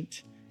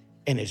impatient,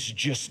 and it's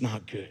just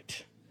not good.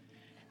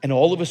 And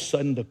all of a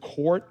sudden, the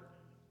court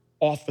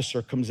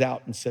officer comes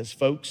out and says,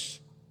 folks,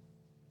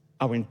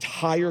 our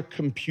entire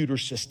computer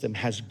system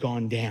has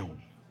gone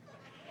down.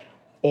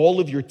 All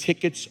of your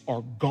tickets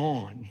are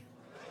gone.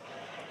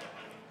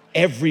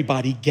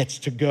 Everybody gets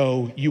to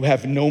go. You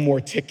have no more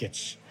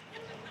tickets.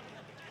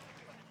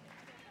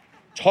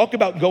 Talk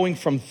about going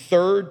from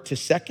third to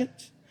second.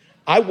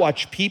 I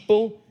watch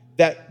people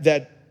that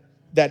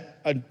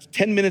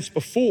 10 minutes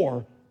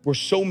before were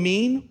so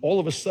mean, all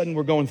of a sudden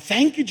we're going,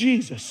 thank you,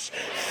 Jesus.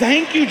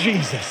 Thank you,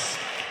 Jesus.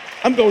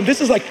 I'm going,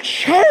 this is like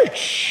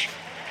church.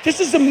 This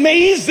is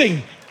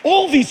amazing.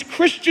 All these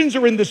Christians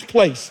are in this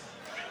place.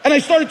 And I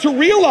started to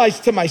realize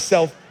to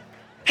myself,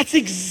 that's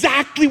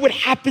exactly what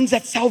happens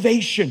at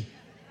salvation.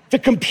 The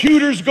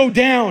computers go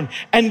down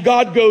and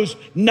God goes,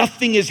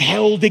 nothing is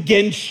held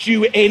against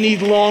you any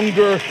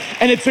longer.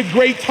 And it's a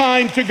great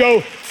time to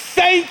go,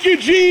 thank you,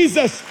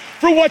 Jesus,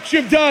 for what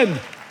you've done.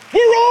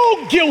 We're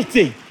all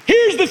guilty.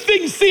 Here's the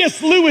thing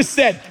C.S. Lewis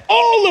said,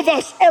 all of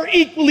us are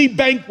equally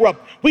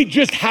bankrupt. We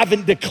just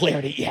haven't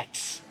declared it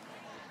yet.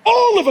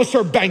 All of us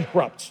are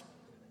bankrupt.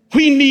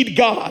 We need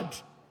God.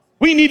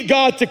 We need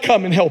God to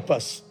come and help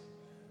us.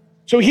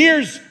 So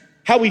here's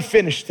how we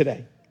finish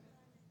today.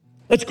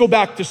 Let's go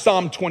back to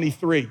Psalm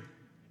 23.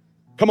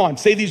 Come on,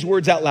 say these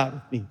words out loud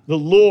with me. The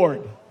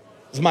Lord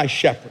is my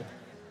shepherd.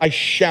 I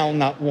shall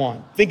not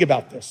want. Think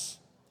about this.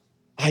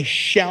 I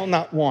shall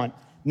not want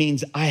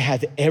means I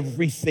have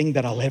everything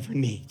that I'll ever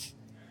need.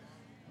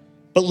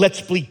 But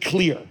let's be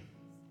clear.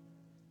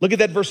 Look at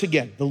that verse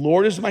again. The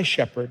Lord is my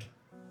shepherd.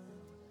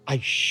 I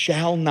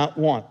shall not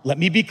want. Let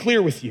me be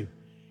clear with you.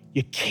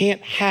 You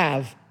can't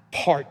have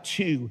part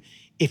 2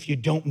 if you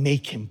don't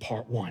make him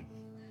part 1.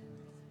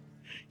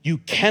 You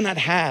cannot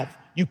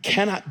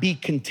be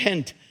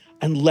content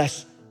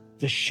unless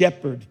the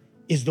shepherd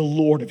is the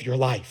Lord of your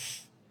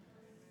life.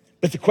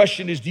 But the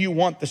question is, do you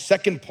want the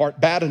second part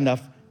bad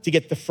enough to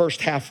get the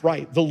first half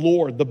right? The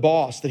Lord, the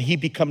boss, that he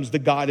becomes the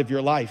God of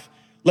your life.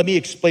 Let me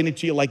explain it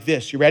to you like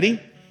this. You ready?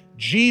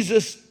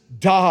 Jesus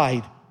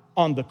died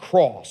on the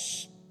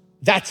cross.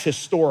 That's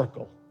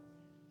historical.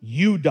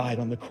 You died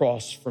on the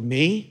cross for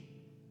me.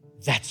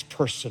 That's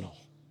personal.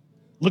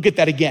 Look at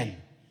that again.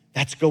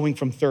 That's going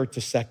from third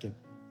to second.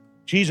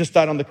 Jesus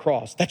died on the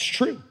cross. That's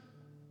true,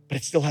 but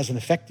it still hasn't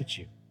affected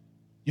you.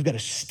 You've got to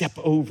step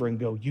over and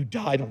go, you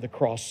died on the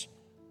cross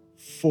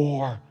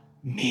for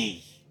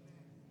me.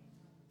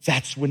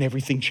 That's when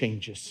everything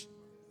changes.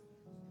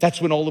 That's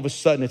when all of a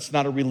sudden it's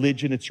not a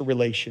religion, it's a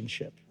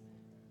relationship.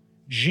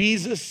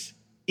 Jesus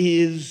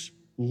is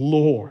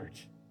Lord.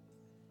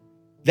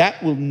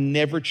 That will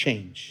never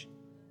change.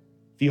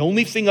 The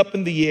only thing up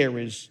in the air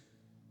is,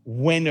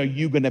 when are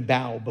you going to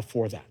bow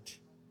before that?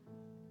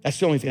 That's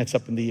the only thing that's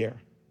up in the air.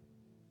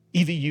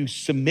 Either you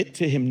submit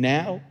to him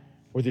now,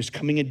 or there's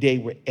coming a day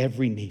where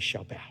every knee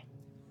shall bow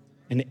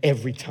and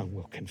every tongue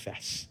will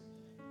confess.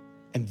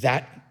 And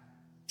that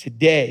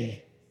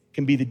today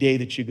can be the day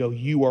that you go,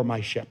 you are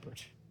my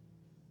shepherd.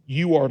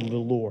 You are the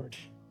Lord.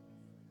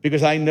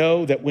 Because I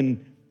know that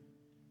when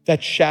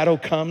that shadow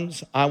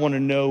comes, I want to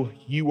know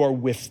you are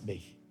with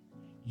me.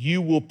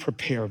 You will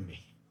prepare me.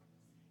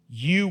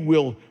 You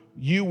will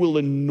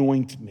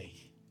anoint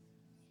me.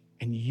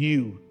 And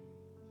you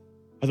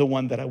are the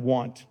one that I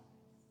want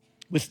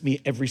with me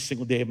every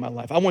single day of my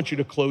life. I want you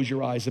to close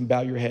your eyes and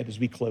bow your head as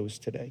we close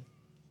today.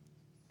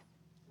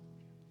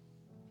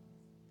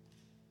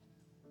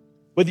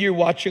 Whether you're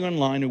watching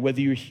online or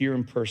whether you're here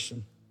in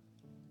person,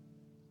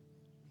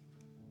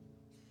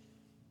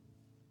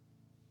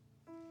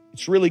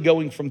 it's really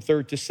going from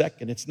third to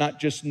second. It's not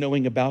just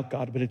knowing about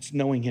God, but it's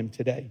knowing him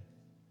today.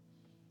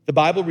 The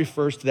Bible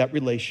refers to that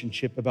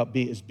relationship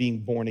as being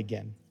born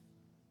again.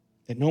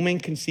 That no man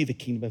can see the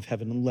kingdom of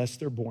heaven unless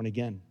they're born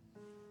again.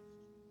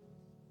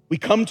 We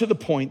come to the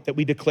point that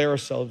we declare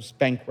ourselves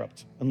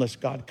bankrupt unless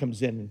God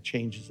comes in and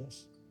changes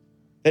us.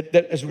 That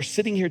as we're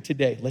sitting here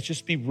today, let's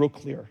just be real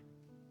clear.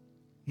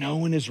 No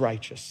one is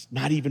righteous,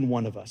 not even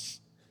one of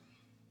us.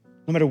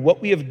 No matter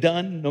what we have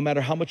done, no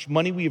matter how much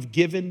money we have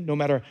given, no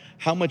matter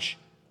how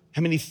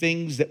many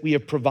things that we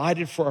have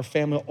provided for our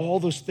family,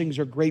 all those things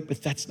are great,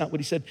 but that's not what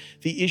he said.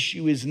 The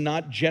issue is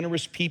not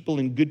generous people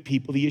and good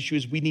people. The issue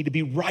is we need to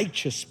be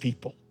righteous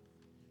people.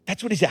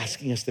 That's what he's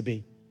asking us to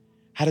be.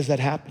 How does that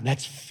happen?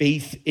 That's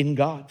faith in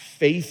God,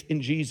 faith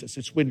in Jesus.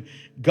 It's when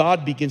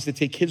God begins to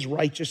take his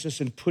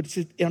righteousness and puts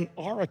it on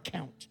our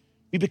account.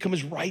 We become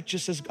as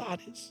righteous as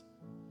God is.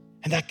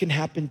 And that can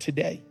happen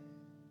today.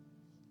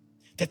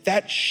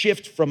 That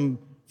shift from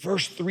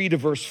verse 3 to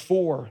verse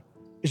 4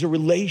 is a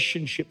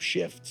relationship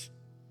shift.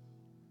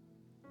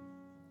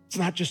 It's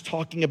not just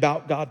talking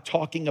about God,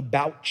 talking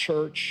about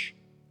church.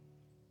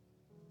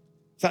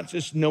 It's not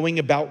just knowing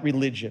about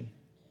religion.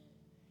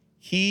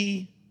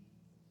 When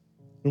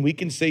we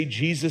can say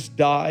Jesus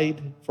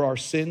died for our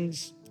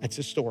sins, that's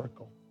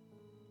historical.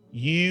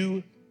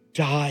 You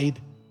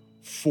died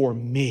for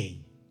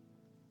me.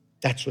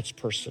 That's what's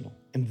personal.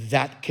 And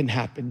that can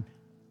happen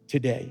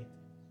today.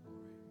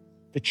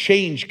 The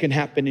change can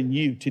happen in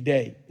you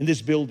today, in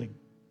this building.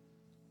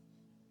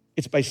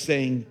 It's by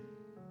saying,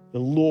 the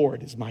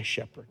Lord is my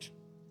shepherd.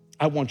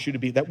 I want you to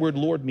be. That word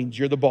Lord means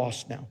you're the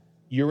boss now.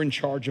 You're in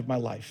charge of my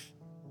life.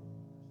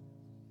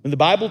 When the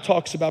Bible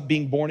talks about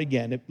being born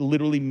again, it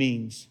literally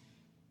means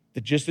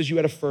that just as you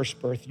had a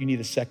first birth, you need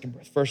a second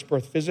birth. First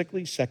birth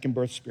physically, second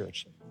birth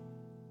spiritually.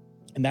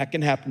 And that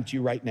can happen to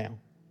you right now.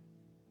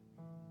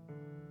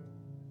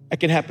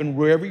 That can happen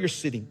wherever you're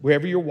sitting,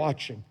 wherever you're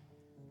watching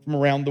from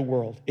around the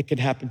world. It can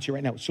happen to you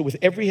right now. So with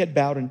every head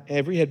bowed and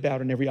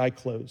every eye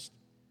closed,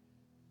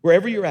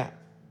 wherever you're at,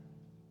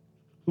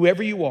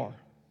 whoever you are,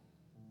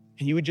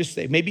 and you would just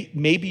say,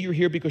 maybe you're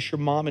here because your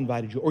mom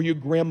invited you or your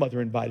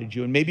grandmother invited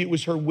you, and maybe it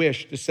was her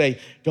wish to say,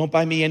 don't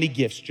buy me any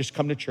gifts, just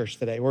come to church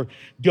today, or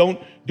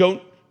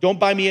don't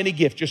buy me any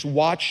gift, just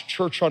watch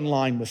church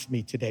online with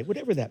me today,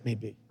 whatever that may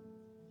be.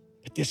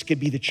 But this could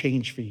be the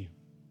change for you,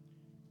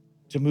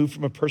 to move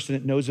from a person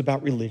that knows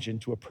about religion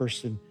to a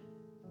person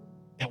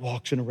that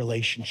walks in a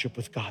relationship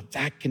with God.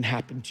 That can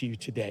happen to you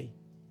today.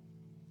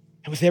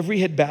 And with every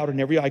head bowed and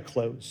every eye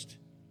closed,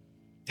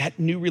 that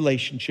new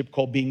relationship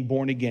called being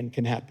born again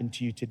can happen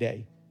to you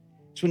today.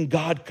 It's when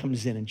God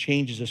comes in and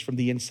changes us from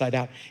the inside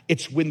out.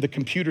 It's when the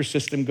computer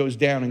system goes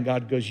down and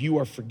God goes, you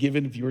are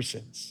forgiven of your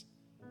sins.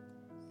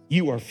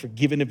 You are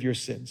forgiven of your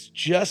sins.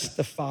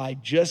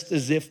 Justified, just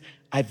as if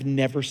I've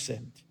never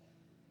sinned.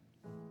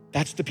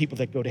 That's the people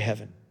that go to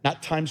heaven.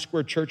 Not Times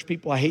Square church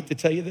people. I hate to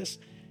tell you this.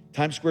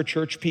 Times Square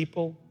church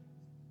people,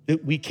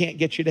 that we can't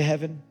get you to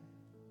heaven.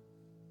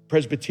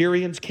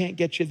 Presbyterians can't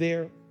get you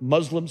there.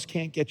 Muslims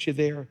can't get you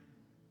there.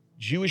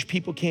 Jewish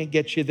people can't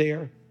get you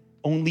there.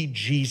 Only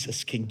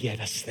Jesus can get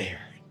us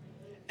there.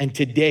 And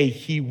today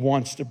he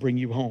wants to bring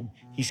you home.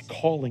 He's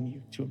calling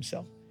you to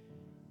himself.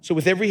 So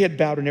with every head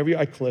bowed and every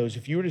eye closed,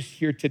 if you were to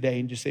here today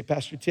and just say,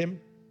 Pastor Tim,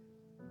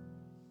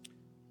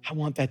 I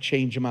want that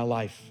change in my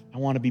life. I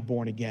want to be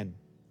born again.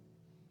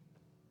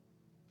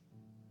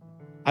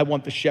 I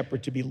want the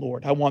shepherd to be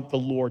Lord. I want the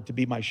Lord to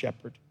be my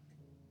shepherd.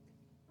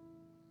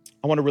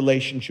 I want a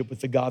relationship with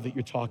the God that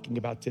you're talking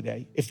about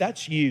today. If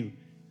that's you,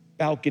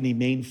 balcony,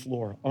 main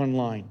floor,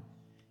 online,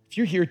 if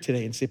you're here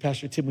today and say,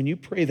 Pastor Tim, when you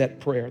pray that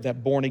prayer,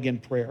 that born again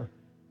prayer,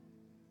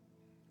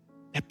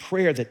 that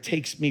prayer that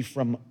takes me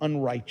from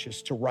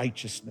unrighteous to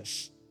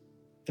righteousness,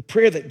 the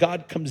prayer that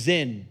God comes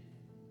in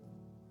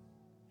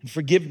and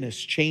forgiveness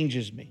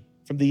changes me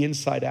from the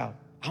inside out.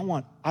 I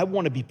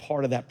want to be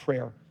part of that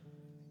prayer.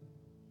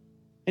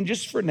 And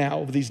just for now,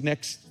 over these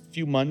next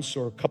few months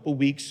or a couple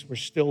weeks, we're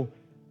still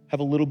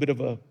have a little bit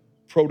of a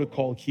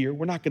protocol here.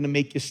 We're not going to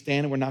make you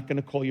stand and we're not going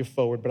to call you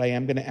forward, but I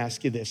am going to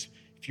ask you this.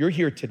 If you're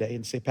here today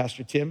and say,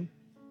 Pastor Tim,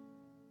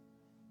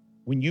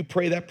 when you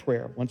pray that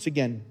prayer, once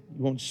again,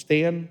 you won't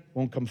stand,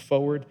 won't come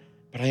forward,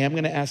 but I am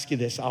going to ask you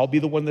this. I'll be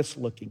the one that's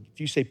looking. If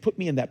you say, put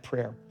me in that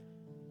prayer,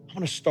 I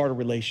want to start a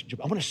relationship.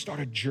 I want to start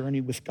a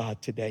journey with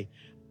God today.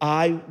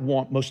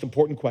 Most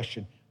important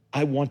question,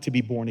 I want to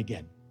be born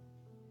again.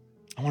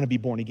 I want to be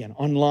born again.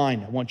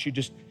 Online, I want you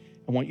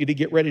to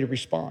get ready to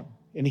respond.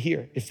 And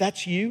here, if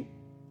that's you,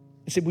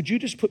 I say, would you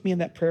just put me in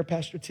that prayer,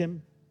 Pastor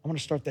Tim? I want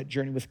to start that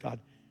journey with God.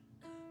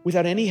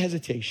 Without any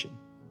hesitation.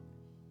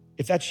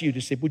 If that's you,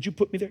 just say, would you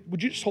put me there?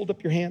 Would you just hold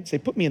up your hand? Say,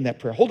 put me in that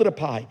prayer. Hold it up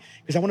high,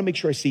 because I want to make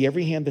sure I see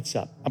every hand that's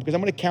up. Because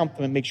I'm going to count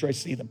them and make sure I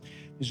see them.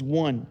 There's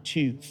 1,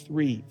 2,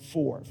 3,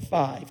 4,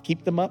 5.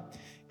 Keep them up.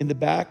 In the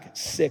back,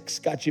 6.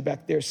 Got you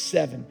back there.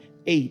 7,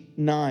 8,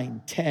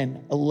 9,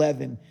 10,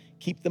 11.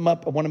 Keep them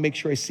up. I want to make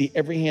sure I see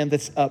every hand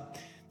that's up.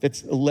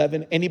 That's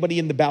 11. Anybody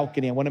in the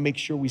balcony, I want to make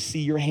sure we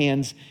see your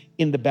hands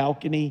in the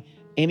balcony.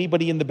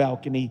 Anybody in the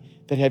balcony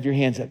that have your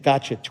hands up.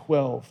 Gotcha.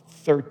 12,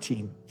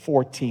 13,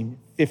 14,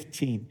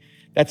 15.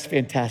 That's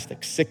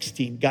fantastic.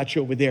 16. Got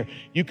you over there.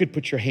 You could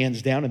put your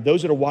hands down. And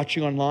those that are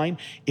watching online,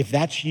 if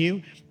that's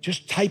you,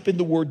 just type in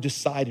the word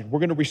decided. We're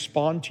going to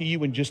respond to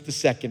you in just a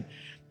second.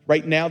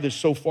 Right now, there's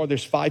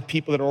 5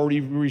 people that are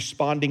already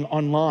responding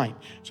online.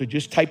 So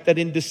just type that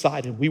in,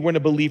 decided. We want to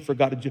believe for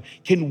God to do.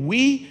 Can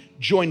we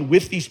join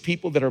with these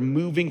people that are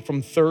moving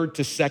from third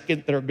to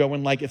second, that are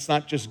going like, it's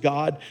not just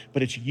God,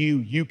 but it's you.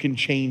 You can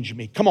change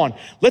me. Come on,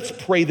 let's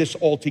pray this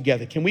all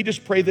together. Can we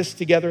just pray this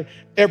together?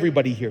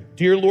 Everybody here.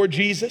 Dear Lord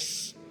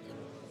Jesus,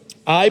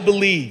 I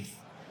believe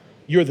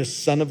you're the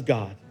Son of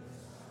God.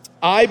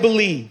 I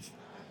believe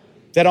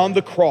that on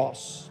the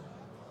cross,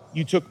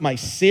 you took my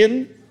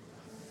sin,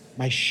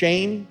 my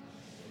shame,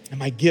 and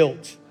my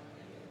guilt,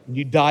 and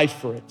you died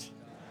for it.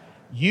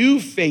 You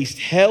faced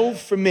hell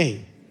for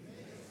me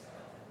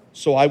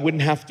so I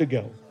wouldn't have to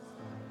go.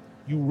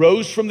 You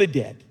rose from the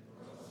dead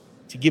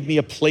to give me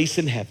a place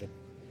in heaven,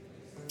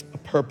 a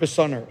purpose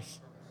on earth,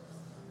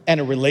 and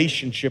a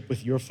relationship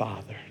with your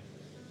Father.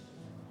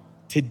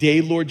 Today,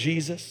 Lord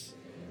Jesus,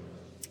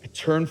 I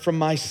turn from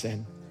my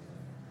sin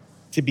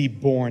to be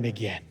born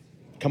again.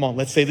 Come on,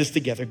 let's say this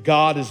together.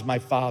 God is my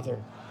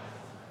Father.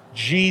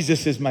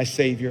 Jesus is my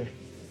Savior.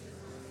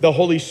 The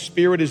Holy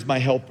Spirit is my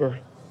helper.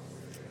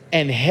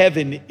 And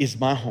heaven is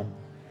my home.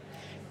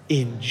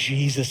 In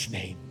Jesus'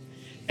 name.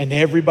 And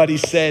everybody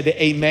said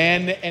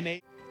amen and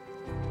amen.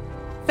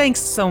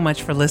 Thanks so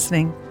much for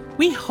listening.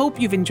 We hope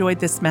you've enjoyed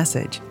this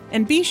message.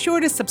 And be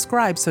sure to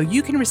subscribe so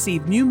you can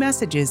receive new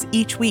messages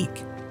each week.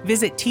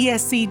 Visit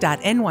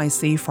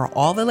tsc.nyc for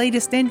all the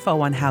latest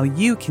info on how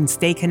you can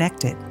stay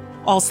connected.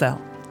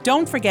 Also,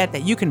 don't forget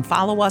that you can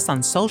follow us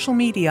on social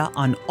media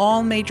on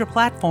all major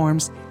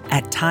platforms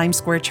at Times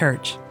Square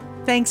Church.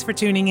 Thanks for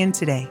tuning in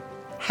today.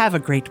 Have a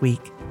great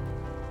week.